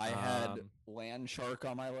ones. I had Um, Land Shark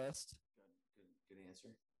on my list. Good answer.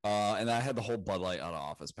 And I had the whole Bud Light out of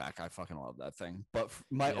Office pack. I fucking love that thing. But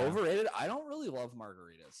my Yeah. overrated, I don't really love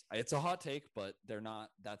margaritas. It's a hot take, but they're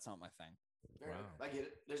not. That's not my thing. Fair enough. I get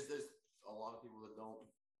it. There's a lot of people that don't.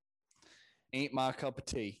 Ain't my cup of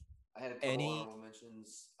tea. I had a couple honorable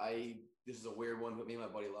mentions. This is a weird one, but me and my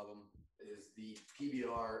buddy love them. Is the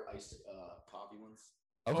PBR iced coffee ones.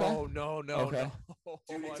 Okay. Oh no, Okay. no.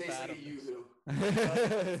 Dude, it I've tastes had like a 'em. yoo-hoo.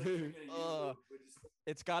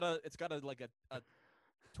 It's got a like a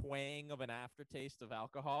twang of an aftertaste of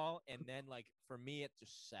alcohol, and then like for me, it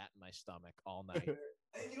just sat in my stomach all night.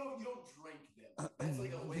 And you don't drink them. That's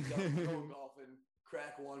like a wake up, go golfing,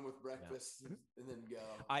 crack one with breakfast, and then go.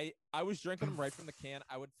 I was drinking them right from the can.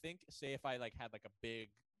 I would think, say, if I like had like a big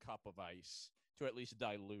cup of ice to at least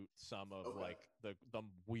dilute some of Okay. like the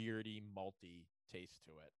weirdy malty taste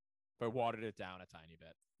to it, but watered it down a tiny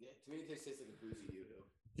bit. Yeah, to me it tastes like a boozy yoo-hoo.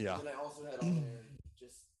 Yeah. And then I also had on there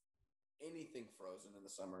just anything frozen in the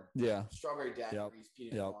summer. Yeah. Strawberry daiquiris,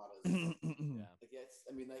 pina Yep. coladas. Yeah. Like it's,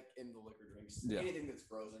 I mean, like in the liquor drinks, Yeah. anything that's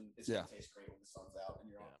frozen is Yeah. gonna taste great when the sun's out and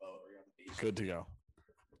you're on a boat or you're on the beach. Good to go.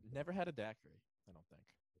 Never had a daiquiri. I don't think.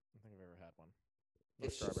 I don't think I've ever had one. No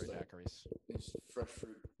It's just strawberry like- daiquiris. It's fresh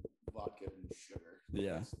fruit, vodka, and sugar.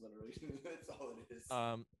 Yeah. That's literally that's all it is.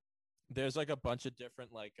 There's like a bunch of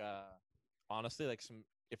different like honestly like some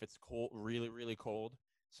if it's cold really cold,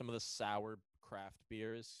 some of the sour craft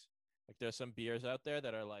beers. Like there's some beers out there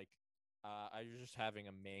that are like I was just having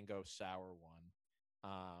a mango sour one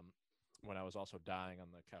when I was also dying on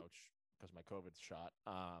the couch because my COVID shot.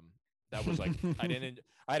 That was like I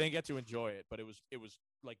didn't get to enjoy it, but it was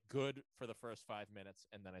like good for the first 5 minutes,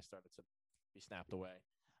 and then I started to be snapped away.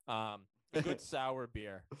 A good sour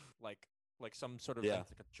beer, like some sort of Yeah. like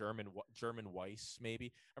a German Weiss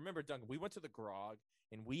maybe. I remember Duncan. We went to the Grog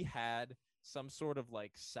and we had some sort of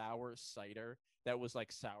like sour cider that was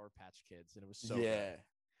like Sour Patch Kids, and it was so good. yeah.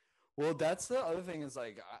 Well, that's the other thing is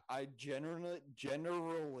like I generally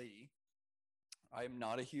I'm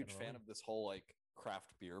not a huge fan Generally? of this whole like craft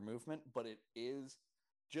beer movement, but it is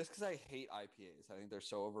just because I hate IPAs. I think they're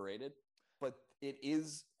so overrated, but it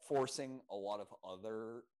is forcing a lot of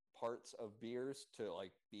other parts of beers to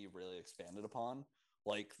like be really expanded upon,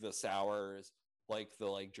 like the sours, like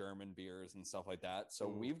the German beers and stuff like that. So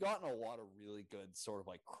we've gotten a lot of really good sort of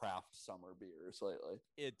like craft summer beers lately.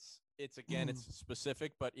 It's again, it's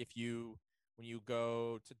specific, but when you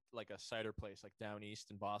go to like a cider place like down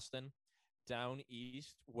east in Boston, down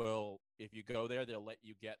east will, if you go there, they'll let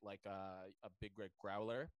you get like a big red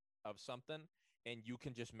growler of something, and you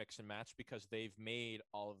can just mix and match because they've made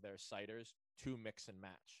all of their ciders to mix and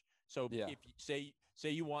match. So if you say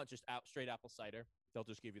you want just straight apple cider, they'll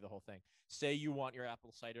just give you the whole thing. Say you want your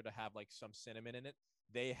apple cider to have like some cinnamon in it,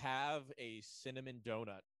 they have a cinnamon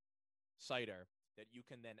donut cider that you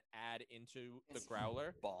can then add into the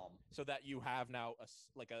growler, bomb, so that you have now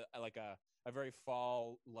a very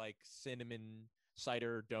fall like cinnamon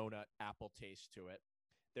cider donut apple taste to it.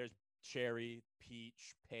 There's cherry,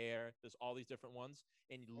 peach, pear. There's all these different ones,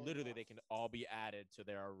 and literally they can all be added to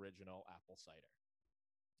their original apple cider.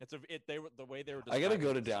 The way they were. I gotta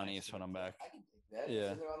go to down east when I'm back. I can take that.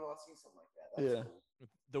 Yeah. I've seen something like that. That's cool.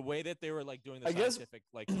 The way that they were like doing the scientific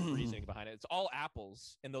like reasoning behind it, it's all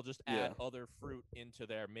apples, and they'll just add other fruit into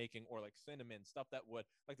their making, or like cinnamon stuff that would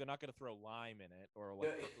like they're not gonna throw lime in it or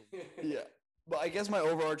like But I guess my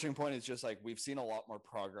overarching point is just like we've seen a lot more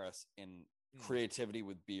progress in creativity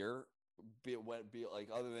with beer, be like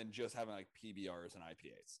other than just having like PBRs and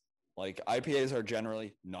IPAs. Like IPAs are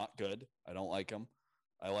generally not good. I don't like them.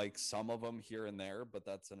 I like some of them here and there, but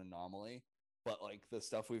that's an anomaly. But like the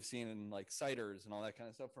stuff we've seen in like ciders and all that kind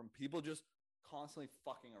of stuff from people just constantly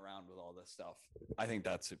fucking around with all this stuff, I think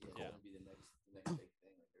that's super cool. That would be the next big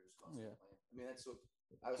thing. Like they're just constantly playing. I mean, that's what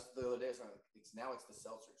I was the other day. Now it's the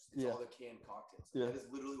seltzers. It's all the canned cocktails. That is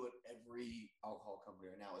literally what every alcohol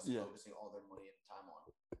company right now is focusing all their money and time on.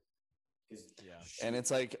 And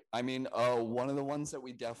it's like, I mean, one of the ones that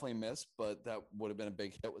we definitely missed, but that would have been a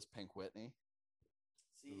big hit was Pink Whitney.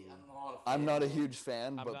 See, I'm not a huge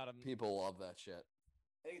fan, but people love that shit.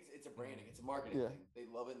 I think it's a branding, it's a marketing thing. They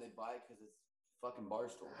love it and they buy it because it's fucking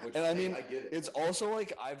Barstool. And I mean, I get it. It's also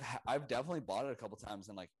like I've definitely bought it a couple times,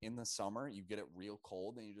 and like in the summer, you get it real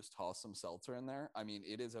cold and you just toss some seltzer in there. I mean,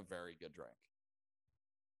 it is a very good drink.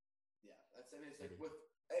 Yeah, it's like with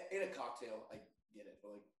in a cocktail, I get it,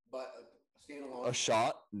 but standalone. A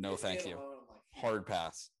shot? No, thank you. Hard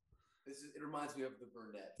pass. It reminds me of the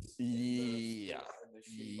Burnett's. Yeah.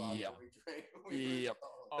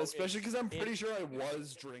 Especially because I'm pretty sure I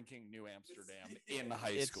was drinking New Amsterdam in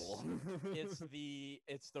high school.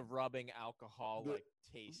 It's the rubbing alcohol like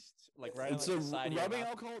taste, like right. It's a rubbing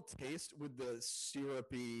alcohol taste with the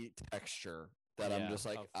syrupy texture that I'm just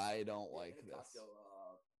like, I don't like this.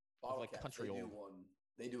 Like country old.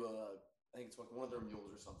 They do I think it's like one of their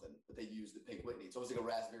mules or something, but they use the Pink Whitney. It's almost like a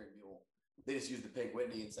raspberry mule. They just use the Pink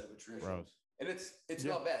Whitney instead of a traditional. And it's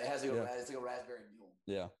not bad. It has like it's like a raspberry mule.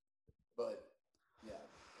 Yeah. But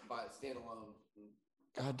buy it standalone.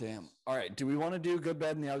 God damn. All right. Do we want to do good,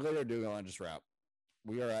 bad, and the ugly, or do we want to just wrap?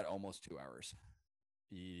 We are at almost 2 hours.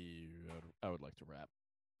 I would like to wrap.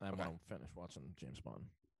 I want to finish watching James Bond.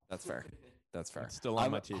 That's fair. That's fair. It's still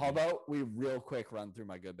on my TV. How about we real quick run through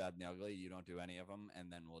my good, bad, and the ugly? You don't do any of them,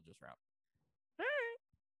 and then we'll just wrap.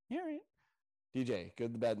 All right. DJ,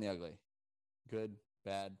 good, the bad, and the ugly. Good,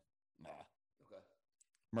 bad, nah. Okay.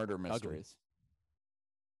 Murder mysteries.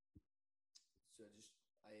 So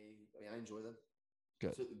I enjoy them.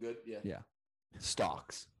 Good. So good, yeah. Yeah.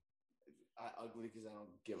 Stocks. Ugly because I don't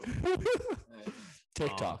give a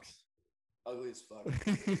TikToks. Ugly as fuck.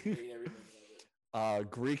 I hate everything.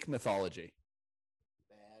 Greek mythology.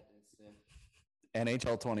 Bad.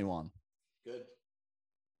 NHL 21. Good.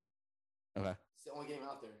 Okay. It's the only game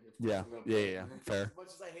out there. Yeah. Fair. As much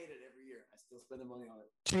as I hate it every year, I still spend the money on it.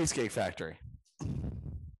 Cheesecake Factory.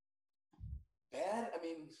 Bad? I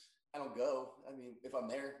mean, I don't go. I mean, if I'm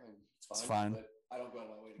there, it's fine. But I don't go out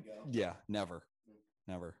of my way to go. Yeah, never.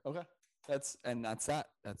 Never. Okay. That's that.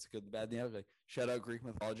 That's good, the bad, and the ugly. Shout out Greek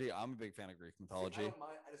mythology. I'm a big fan of Greek mythology. I don't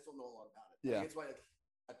mind. I just don't know a lot about it. Yeah. That's why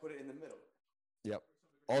I put it in the middle. Yep.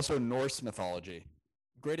 Also Norse mythology.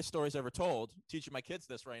 Greatest stories ever told. Teaching my kids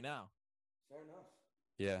this right now. Fair enough.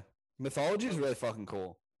 Yeah. Mythology is really fucking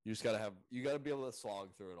cool. You just gotta be able to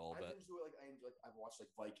slog through it all a bit. I've watched like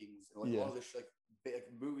Vikings and all this like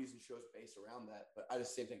movies and shows based around that, but I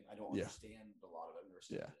just same thing. I don't understand a lot of it. I've never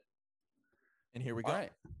seen it. And here we go. All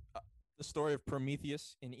right. The story of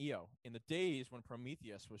Prometheus in Io. In the days when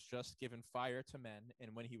Prometheus was just given fire to men,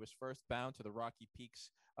 and when he was first bound to the rocky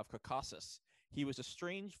peaks of Caucasus, he was a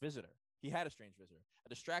strange visitor. He had a strange visitor. A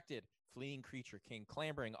distracted, fleeing creature came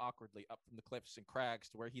clambering awkwardly up from the cliffs and crags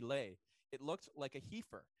to where he lay. It looked like a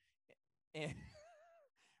heifer,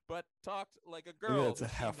 but talked like a girl. It's a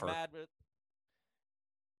heifer. Mad with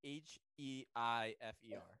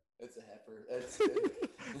Heifer. It's a heifer.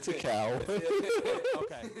 It's a cow.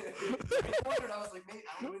 Okay. I wondered. I was like, maybe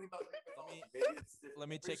I don't know anything about mythology. Maybe it's different. Let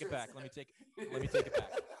me Pretty take it sure back. it's- Let me take it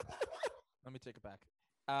back. Let me take it back.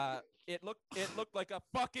 It looked like a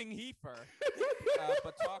fucking heifer,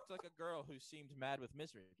 but talked like a girl who seemed mad with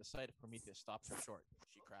misery. The sight of Prometheus stopped her short.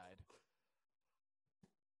 She cried.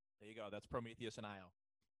 There you go. That's Prometheus and Io.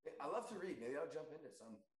 I love to read. Maybe I'll jump into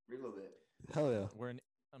some. Read a little bit. Hell yeah.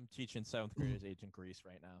 I'm teaching 7th graders ancient Greece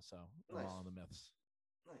right now, so I'm Nice. all on the myths.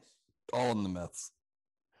 Nice. All in the myths.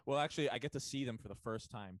 Well, actually, I get to see them for the first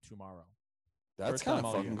time tomorrow. That's First kind time of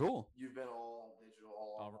all fucking year. cool. You've been all digital,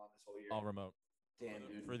 all All- on this whole year. All remote Damn,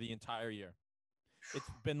 dude. for the entire year. It's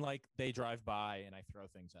been like they drive by and I throw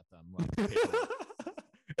things at them. Like paper.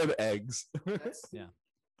 And eggs. That's, Yeah.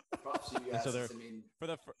 Props to you And guys. so they're- I mean, For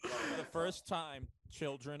the first time,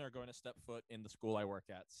 children are going to step foot in the school I work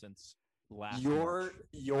at since last March.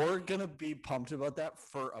 You're gonna be pumped about that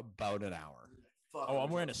for about an hour. fuck. Oh, I'm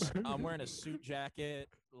wearing a suit jacket.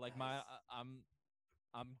 Like I'm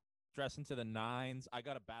dressing to the nines. I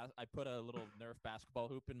put a little Nerf basketball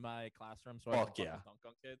hoop in my classroom so I Fuck can yeah. dunk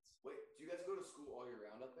on kids. Wait, do you guys go to school all year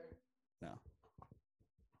round up there? No.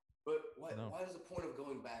 But why? No. Why is the point of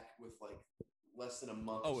going back with like less than a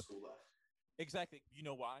month Oh, of school left? Exactly. You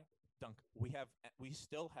know why? Dunk. We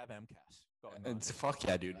still have MCAS going on. It's fuck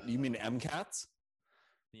yeah, dude. You mean MCATs?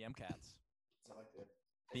 The MCATs. It's not like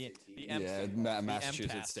The- SAT. the Yeah, MC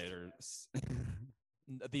Massachusetts MCAS. Staters.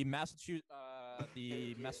 The Massachusetts.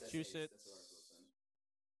 PSSAs, Massachusetts.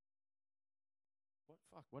 that's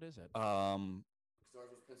what ours was then. What is it? Because ours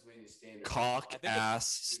was Pennsylvania standard. Cock I think it's- ass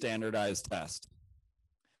standardized test.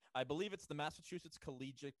 I believe it's the Massachusetts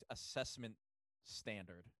Collegiate Assessment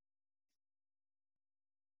Standard.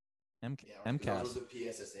 Yeah, MCAS. ours was the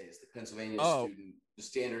PSSAs, the Pennsylvania Oh. student, the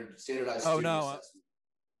standardized. Oh, student no, assessment.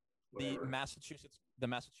 The Whatever.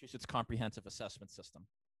 Massachusetts Comprehensive Assessment System.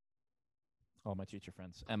 All my teacher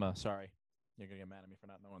friends. Emma, sorry. You're going to get mad at me for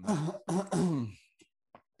not knowing that.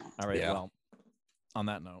 All right. Yeah. Well, on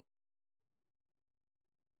that note.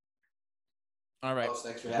 All right. Oh,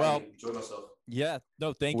 thanks for having Well, me. Enjoy myself. Yeah.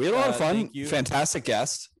 No, thank you. We had a lot of fun. Thank you. Fantastic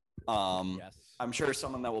guest. Yes. I'm sure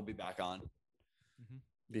someone that will be back on, Mhm.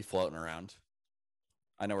 be floating around.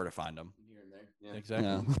 I know where to find them. Here and there. Yeah.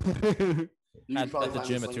 Exactly. You At- can probably at the find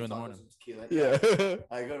gym me at 2 slinging in the tacos morning. and tequila. Yeah.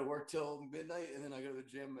 I go to work till midnight, and then I go to the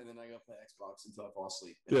gym, and then I go play Xbox until I fall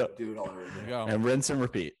asleep. Yeah. Do it all over There you again. go. And rinse and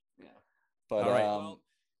repeat. Yeah. But All right. Well,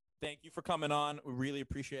 thank you for coming on. We really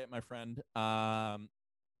appreciate it, my friend. Come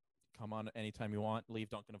on anytime you want. Leave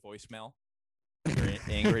Duncan a voicemail. If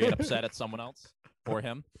you're angry and upset at someone else or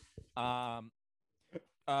him.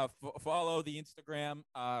 Follow the Instagram.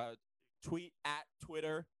 Tweet at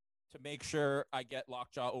Twitter to make sure I get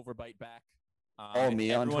Lockjaw Overbite back. follow If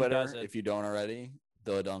me on everyone Twitter does it- if you don't already.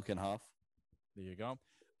 The Duncan Huff. There you go.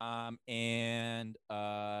 And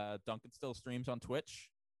Duncan still streams on Twitch.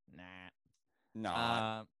 Nah.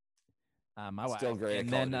 No, My wife. still great at And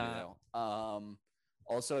Call of then, Duty, though.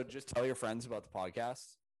 Also, just tell your friends about the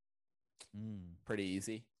podcast. Pretty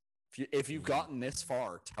easy. If you've gotten this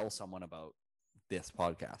far, tell someone about this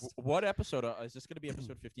podcast. What episode is this going to be?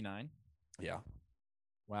 Episode 59. Yeah.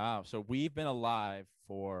 Wow. So we've been alive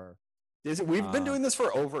for We've been doing this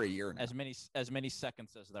for over a year now. as many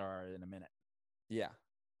seconds as there are in a minute. Yeah.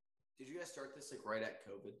 Did you guys start this like right at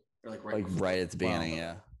COVID, or like Like before? right at the beginning, Wow.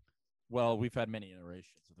 yeah. Well, we've had many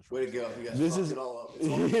iterations of the show. Way to go! You guys This fucked is- it all up. It's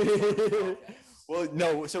all podcast. Well,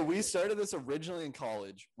 no. So we started this originally in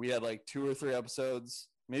college. We had like 2 or 3 episodes,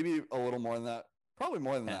 maybe a little more than that. Probably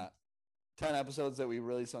more than 10. that. 10 episodes that we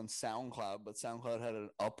released on SoundCloud, but SoundCloud had an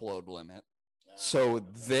upload limit. So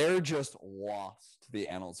they're just lost to the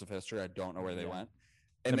annals of history. I don't know where they Yeah. went.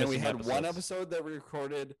 And The then we missing had one episodes. episode that we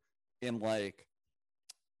recorded in like,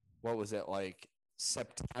 what was it, like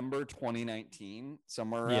September 2019,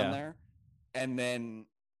 somewhere around Yeah. there. And then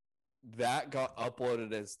that got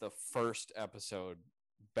uploaded as the first episode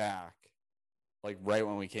back, like right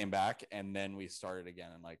when we came back. And then we started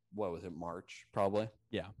again in like, what was it, March probably?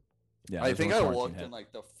 Yeah. I think I quarantine looked hit. and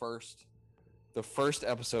like the first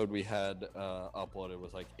episode we had uploaded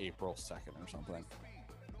was like April 2nd or something.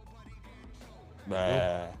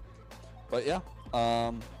 But yeah,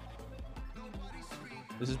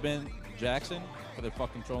 This has been Jackson for the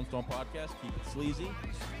fucking Troll and Stone podcast. Keep it sleazy.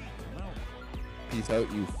 No. peace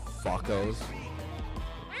out, you fuckos.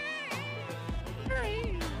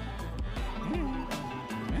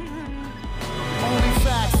 Only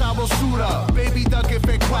facts, I will shoot up. Baby duck if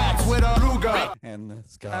it quacks with a Ruger. And the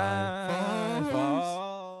sky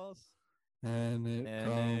falls, and it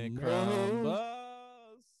And it crumbles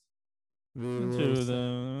crumbles into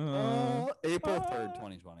the. April 3rd,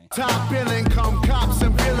 2020. Top billing, come cops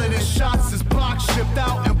and billing it. Shots is blocked, shipped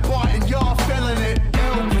out and bought, and y'all feeling it.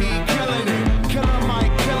 LP killing it. Killer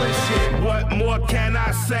Mike killing shit. What more can I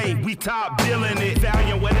say? We top billing it.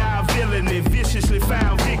 Valiant without villainy. Viciously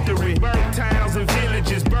found victory. Burnt towns and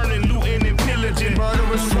villages. Burning, looting, and pillaging.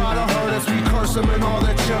 Murderers try to hurt us, we curse them and all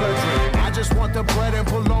their children. I just want the bread and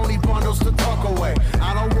bologna bundles to tuck away.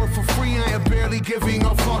 I don't work for free, I am barely giving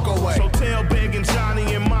a fuck away. So tell